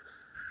watched.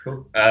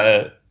 Cool.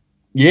 Yeah.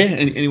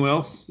 Anyone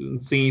else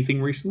see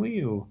anything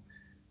recently, or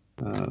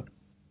Tony?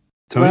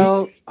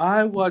 Well,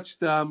 I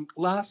watched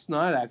last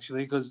night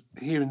actually, because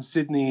here in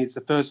Sydney it's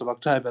the 1st of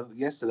October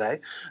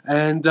yesterday,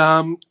 and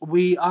and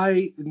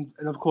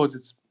of course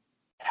it's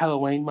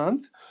Halloween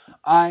month.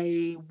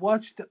 I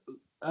watched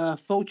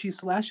Fulci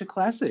Slasher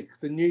Classic,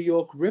 The New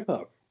York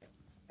Ripper,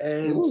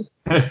 and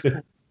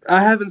I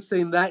haven't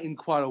seen that in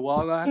quite a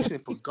while. I actually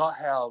forgot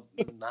how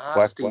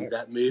nasty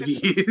that movie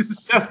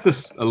is.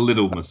 Just a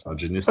little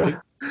misogynistic.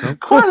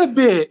 Quite a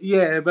bit,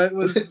 yeah, but it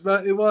was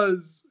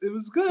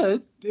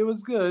good. It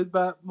was good,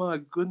 but my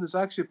goodness,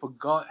 I actually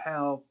forgot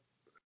how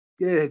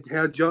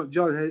how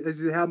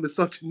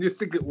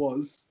misogynistic it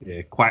was.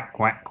 Yeah, quack,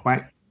 quack,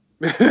 quack.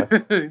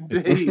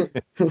 Indeed.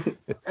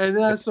 And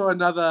then I saw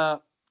another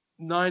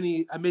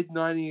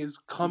mid-90s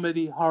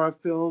comedy horror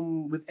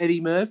film with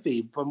Eddie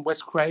Murphy from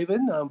Wes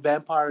Craven,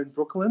 Vampire in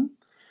Brooklyn.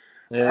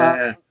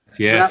 Yeah.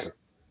 Yes.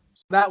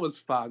 That was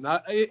fun.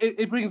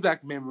 It brings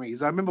back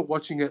memories. I remember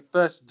watching it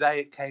first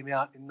day it came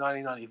out in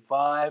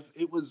 1995.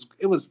 It was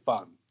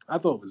fun. I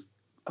thought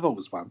it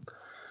was fun.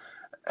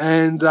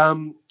 And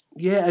and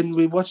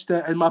we watched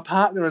it. And my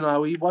partner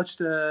and we watched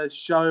a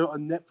show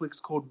on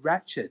Netflix called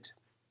Ratchet.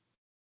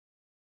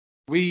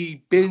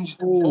 We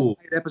binged all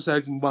 8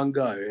 episodes in one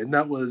go, and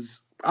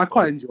I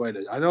quite enjoyed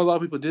it. I know a lot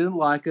of people didn't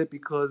like it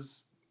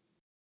because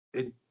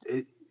it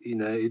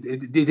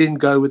didn't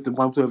go with the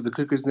one of the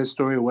Cuckoo's Nest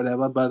story or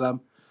whatever, but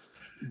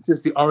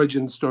just the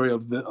origin story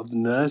of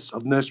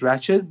Nurse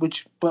Ratchet,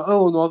 but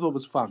all in all, I thought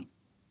was fun.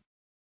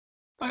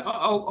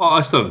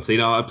 I still haven't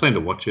seen it. I plan to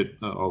watch it.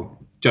 I'll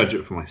judge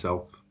it for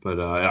myself, but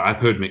I've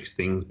heard mixed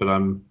things, but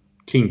I'm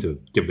keen to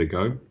give it a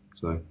go.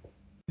 So,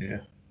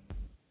 yeah.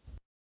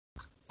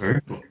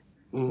 Very cool.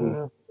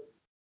 Mm.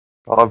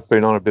 I've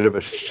been on a bit of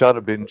a Shudder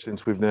binge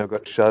since we've now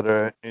got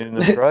Shudder in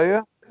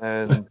Australia,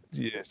 and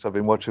yes, I've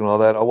been watching all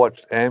that. I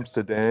watched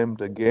Amsterdam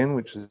again,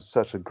 which is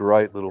such a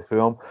great little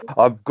film.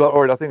 I think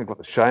I've got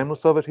the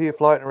Shameless of it here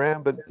floating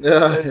around, but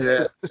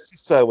it's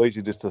just so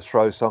easy just to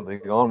throw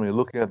something on when you're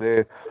looking at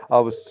there. I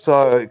was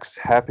so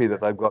happy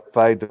that they've got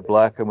Fade to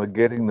Black, and we're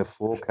getting the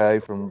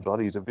 4K from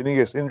is it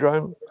Vinegar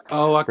Syndrome?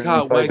 Oh, I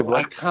can't wait!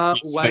 I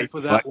can't wait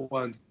for that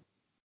one.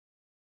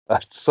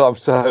 I'm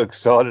so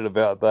excited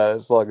about that.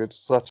 It's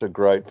such a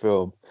great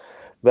film.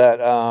 That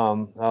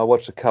I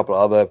watched a couple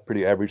of other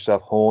pretty average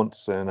stuff,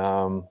 Haunts, and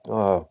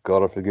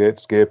I forget,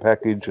 Scare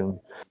Package, and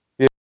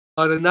yeah.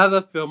 And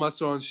another film I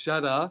saw on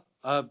Shudder.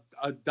 I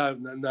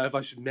don't know if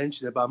I should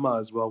mention it, but I might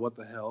as well. What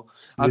the hell?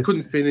 I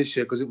couldn't finish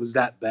it because it was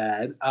that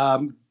bad.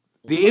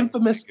 The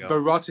infamous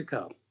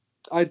Barotica.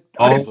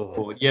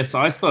 Yes,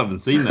 I still haven't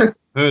seen that.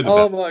 Heard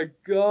oh about my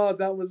god,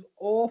 that was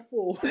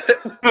awful.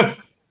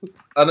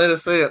 I need to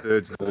see it.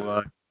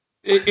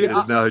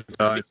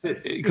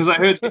 Because I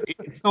heard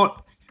it's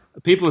not.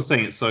 People are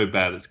saying it's so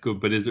bad it's good,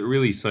 but is it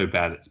really so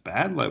bad it's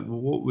bad? Like,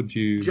 what would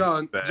you?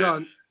 John,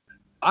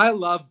 I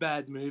love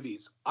bad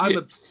movies. I'm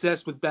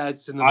obsessed with bad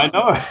cinema. I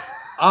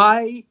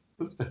know.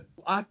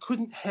 I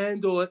couldn't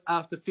handle it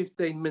after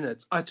 15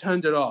 minutes. I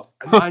turned it off.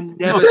 And I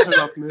never turn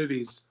off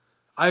movies.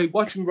 I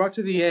watched them right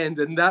to the end,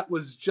 and that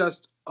was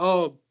just,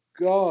 oh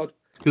god.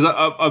 Because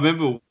I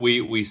remember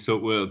we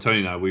saw Tony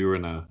and I, we were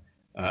in a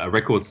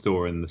record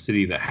store in the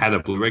city that had a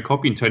Blu-ray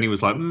copy, and Tony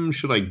was like,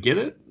 should I get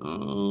it?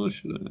 Oh,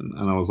 should I?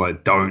 And I was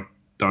like, don't.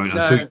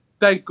 No,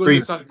 thank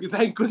goodness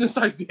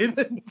I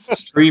didn't.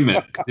 Stream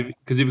it,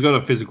 because if you've got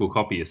a physical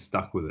copy, you're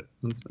stuck with it.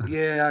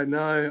 Yeah, I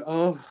know.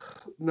 Oh,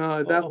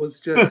 no, that was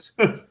just...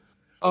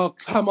 Oh,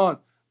 come on.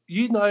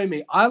 you know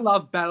me. I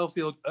love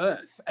Battlefield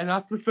Earth, and I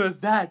prefer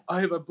that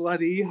over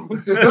bloody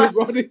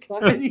Veronica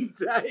any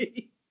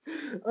day.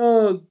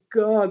 Oh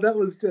God, that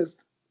was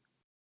just.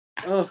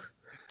 Oh,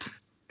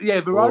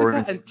 yeah.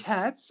 Veronica and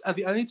Cats are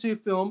the only two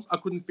films I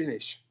couldn't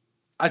finish.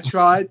 I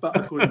tried, but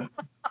I couldn't.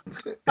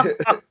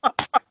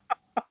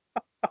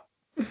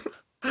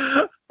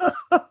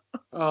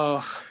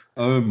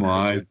 Oh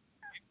my.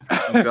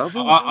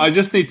 I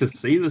just need to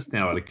see this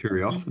now out of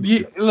curiosity.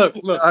 Yeah, look.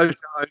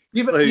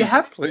 Please, you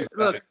have please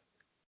look. don't.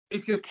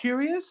 If you're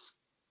curious,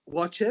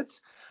 watch it.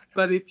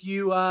 But if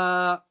you're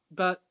a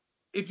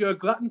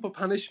glutton for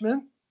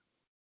punishment,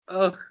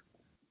 don't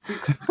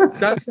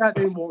say I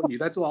didn't warn you.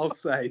 That's all I'll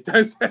say.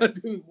 Don't say I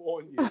didn't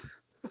warn you.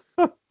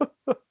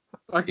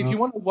 Like if you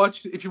want to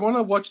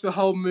watch the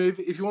whole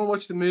movie, if you want to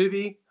watch the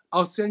movie,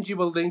 I'll send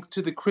you a link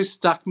to the Chris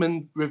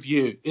Stuckman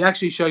review. It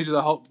actually shows you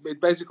the whole.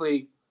 It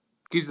basically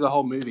gives you the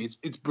whole movie.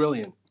 It's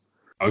brilliant.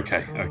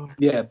 Okay.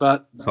 Yeah,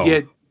 but So-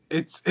 yeah,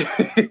 it's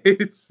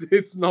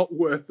it's not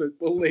worth it.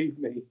 Believe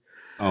me.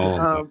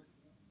 Oh.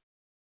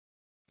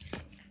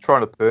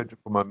 Trying to purge it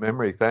from my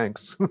memory.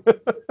 Thanks.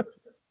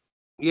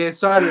 Yeah,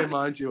 sorry to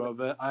remind you of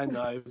it. I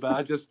know, but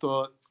I just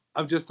thought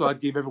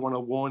I'd give everyone a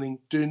warning.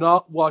 Do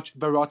not watch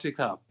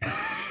Verotica.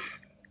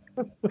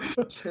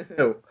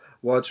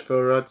 Watch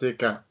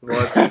Verotica.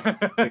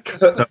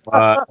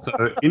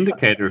 So,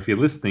 Indicator, if you're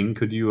listening,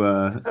 could you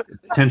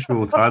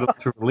potential title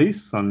to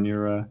release on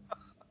your?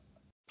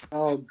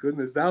 Oh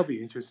goodness, that'll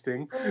be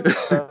interesting.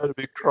 That'd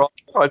be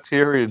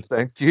Criterion.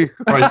 Thank you.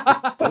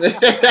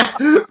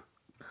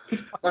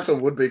 That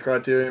would be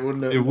Criterion,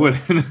 wouldn't it? It would.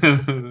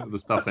 The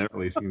stuff they're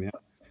releasing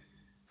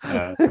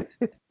now.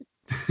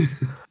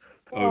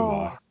 Oh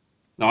my.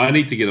 No, I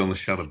need to get on the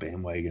Shudder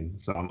bandwagon,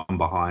 so I'm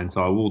behind.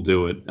 So I will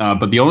do it.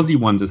 But the Aussie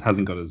one just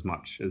hasn't got as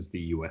much as the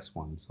US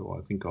one, so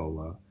I think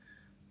I'll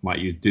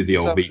might do the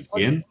old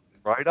VPN.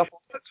 Right up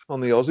on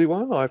the Aussie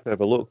one. I have to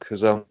have a look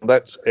because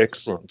that's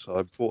excellent.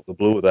 I bought the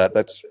blue of that.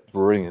 That's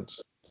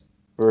brilliant.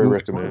 Very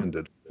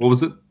recommended. What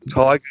was it?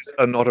 Tigers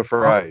Are Not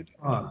Afraid.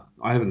 Oh,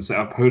 I haven't seen.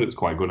 I've heard it's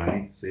quite good. I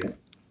need to see it.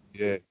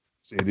 Yeah,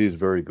 it is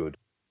very good.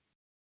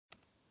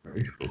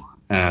 Very cool.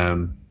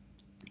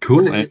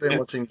 Cool. What have you been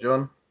watching,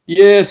 John?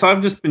 Yeah, so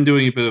I've just been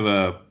doing a bit of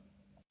a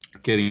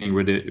getting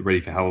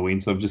ready for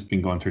Halloween. So I've just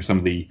been going through some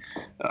of the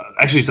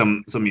actually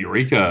some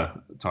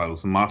Eureka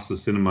titles, some Master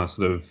Cinema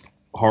sort of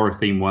horror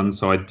themed ones.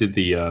 So I did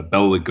the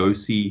Bela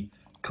Lugosi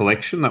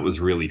collection. That was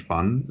really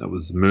fun. That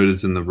was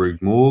Murders in the Rue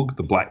Morgue,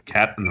 The Black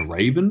Cat, and The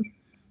Raven.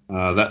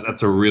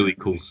 That's a really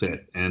cool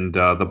set. And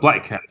The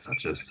Black Cat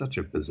is such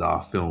a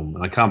bizarre film,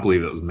 and I can't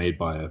believe it was made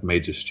by a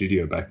major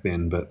studio back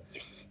then. But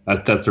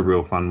that's a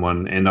real fun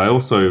one. And I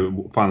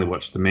also finally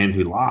watched The Man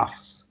Who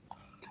Laughs,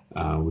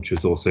 which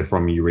is also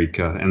from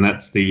Eureka, and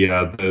that's the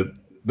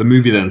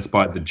movie that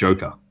inspired the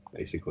Joker,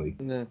 basically.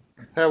 Yeah.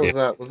 How was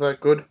that? Was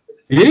that good?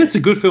 Yeah, it's a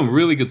good film,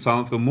 really good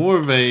silent film. More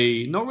of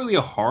a, not really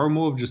a horror,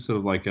 more of just sort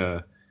of like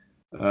a,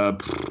 how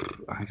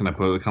can I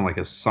put it, kind of like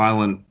a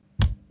silent,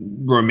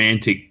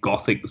 romantic,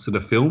 gothic sort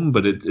of film.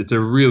 But it's a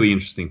really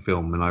interesting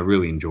film, and I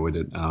really enjoyed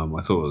it. I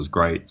thought it was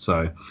great.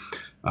 So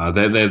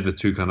they're the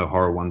two kind of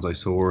horror ones I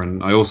saw,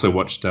 and I also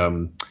watched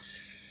I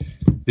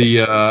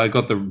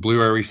got the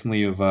Blu-ray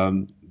recently of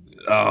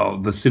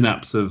the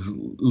Synapse of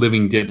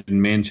Living Dead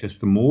in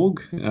Manchester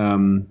Morgue.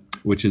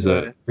 Which is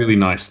a really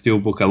nice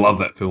steelbook. I love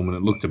that film, and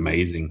it looked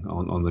amazing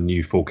on the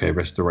new 4K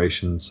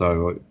restoration.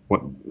 So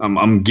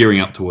I'm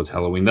gearing up towards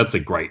Halloween. That's a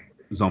great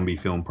zombie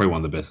film, probably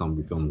one of the best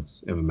zombie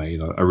films ever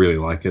made. I really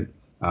like it.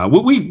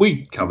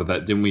 We covered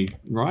that, didn't we,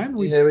 Ryan?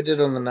 Yeah, we did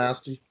on the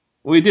Nasty.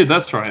 We did.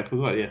 That's right. I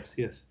forgot. Yes.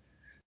 It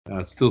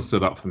still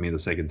stood up for me the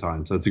second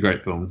time. So it's a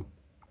great film.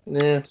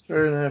 Yeah, it's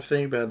very nice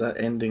thing about that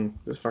ending.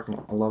 Just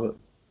fucking, I love it.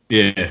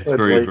 Yeah, it's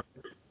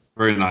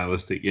very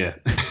nihilistic. Yeah.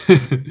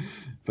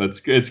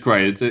 But it's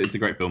great. It's a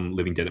great film,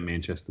 Living Dead at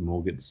Manchester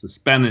Morgue. It's a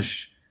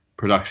Spanish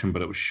production,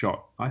 but it was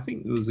shot. I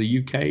think it was a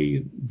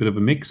UK bit of a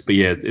mix. But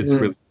yeah, it's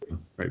really a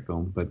great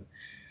film. But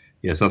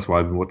yes, that's why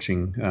I've been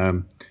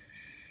watching.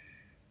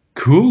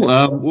 Cool.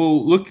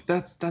 Well, look,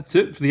 that's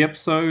it for the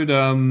episode.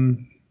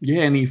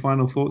 Any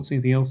final thoughts?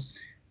 Anything else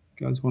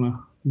you guys want to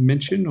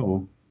mention?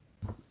 Or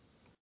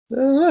I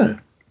don't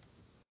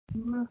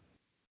know.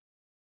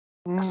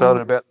 Excited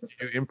about the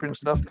new Imprint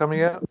stuff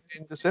coming out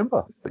in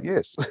December, but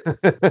yes.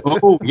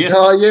 Oh, yes.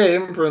 Oh, yeah,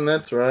 Imprint,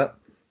 that's right.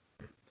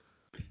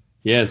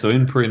 Yeah, so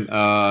Imprint,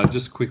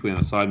 just quickly on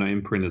a side note,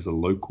 Imprint is a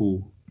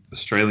local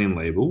Australian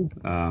label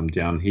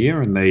down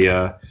here, and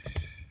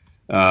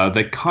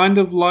they're kind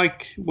of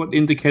like what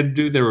Indicator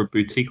do. They're a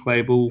boutique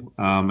label,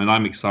 and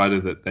I'm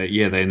excited that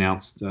they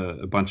announced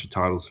a bunch of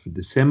titles for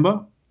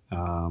December,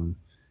 and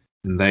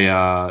they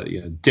are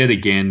Dead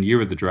Again,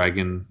 Year of the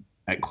Dragon,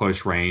 At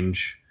Close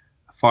Range,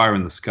 Fire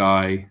in the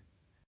Sky,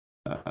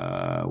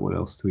 what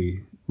else do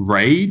we?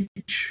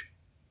 Rage,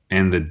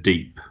 and The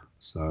Deep.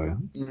 So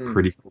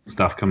pretty cool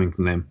stuff coming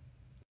from them.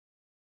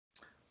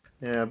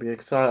 Yeah, I'll be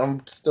excited.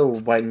 I'm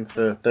still waiting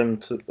for them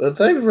to.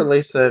 They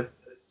released do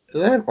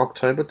they have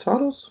October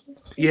titles?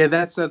 Yeah,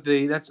 they're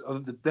released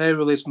on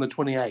the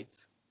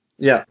 28th.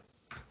 Yeah.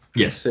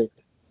 Yes. Sick.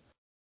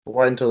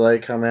 Wait until they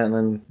come out and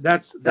then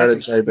That's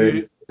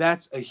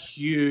a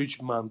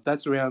huge month.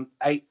 That's around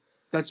 8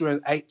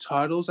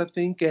 titles, I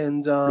think,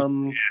 and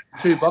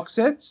 2 box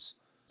sets.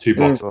 2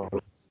 box sets.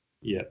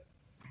 Yeah.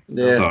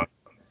 Yeah. So,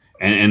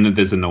 and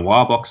there's a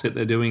Noir box set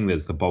they're doing.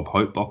 There's the Bob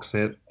Hope box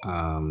set.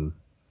 And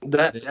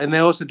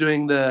they're also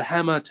doing the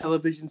Hammer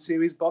television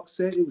series box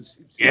set.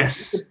 It's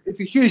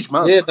a huge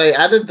month. Yeah, they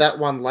added that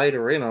one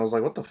later in. I was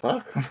like, what the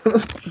fuck?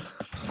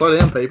 Slow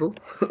down, people.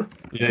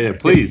 Yeah,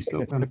 please.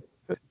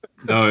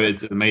 No,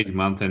 it's an amazing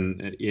month,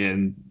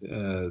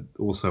 and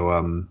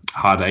also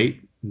Hard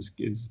 8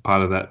 is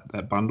part of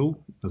that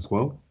bundle as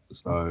well.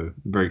 So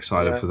very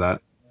excited for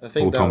that. I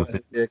think that'll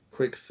be a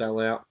quick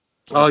sellout.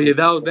 Oh yeah,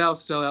 they'll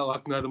sell out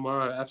like no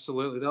tomorrow.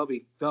 Absolutely,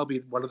 they'll be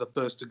one of the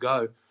first to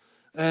go.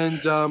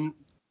 And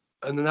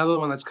another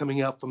one that's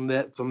coming out from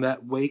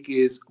that week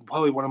is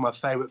probably one of my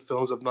favorite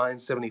films of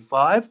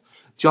 1975,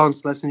 John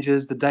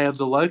Schlesinger's The Day of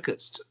the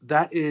Locust.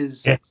 That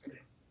is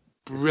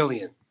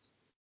brilliant.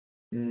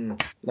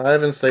 I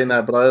haven't seen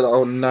that, but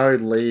I know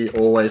Lee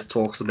always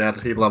talks about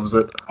it. He loves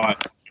it. I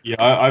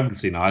haven't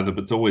seen it either,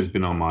 but it's always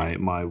been on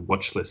my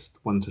watch list,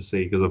 one to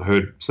see, because I've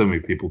heard so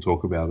many people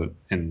talk about it,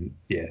 and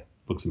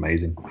looks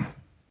amazing.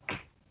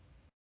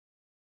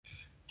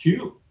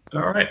 Cool.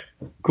 All right.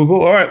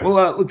 Cool. All right. Well,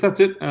 look,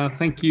 that's it.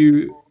 Thank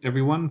you,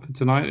 everyone, for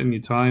tonight and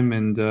your time,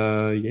 and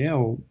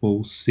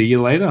we'll see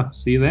you later.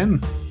 See you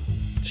then.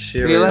 See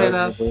you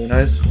later.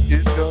 Yes,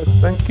 guys.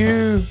 Thank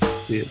you.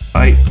 See you.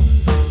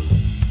 Bye.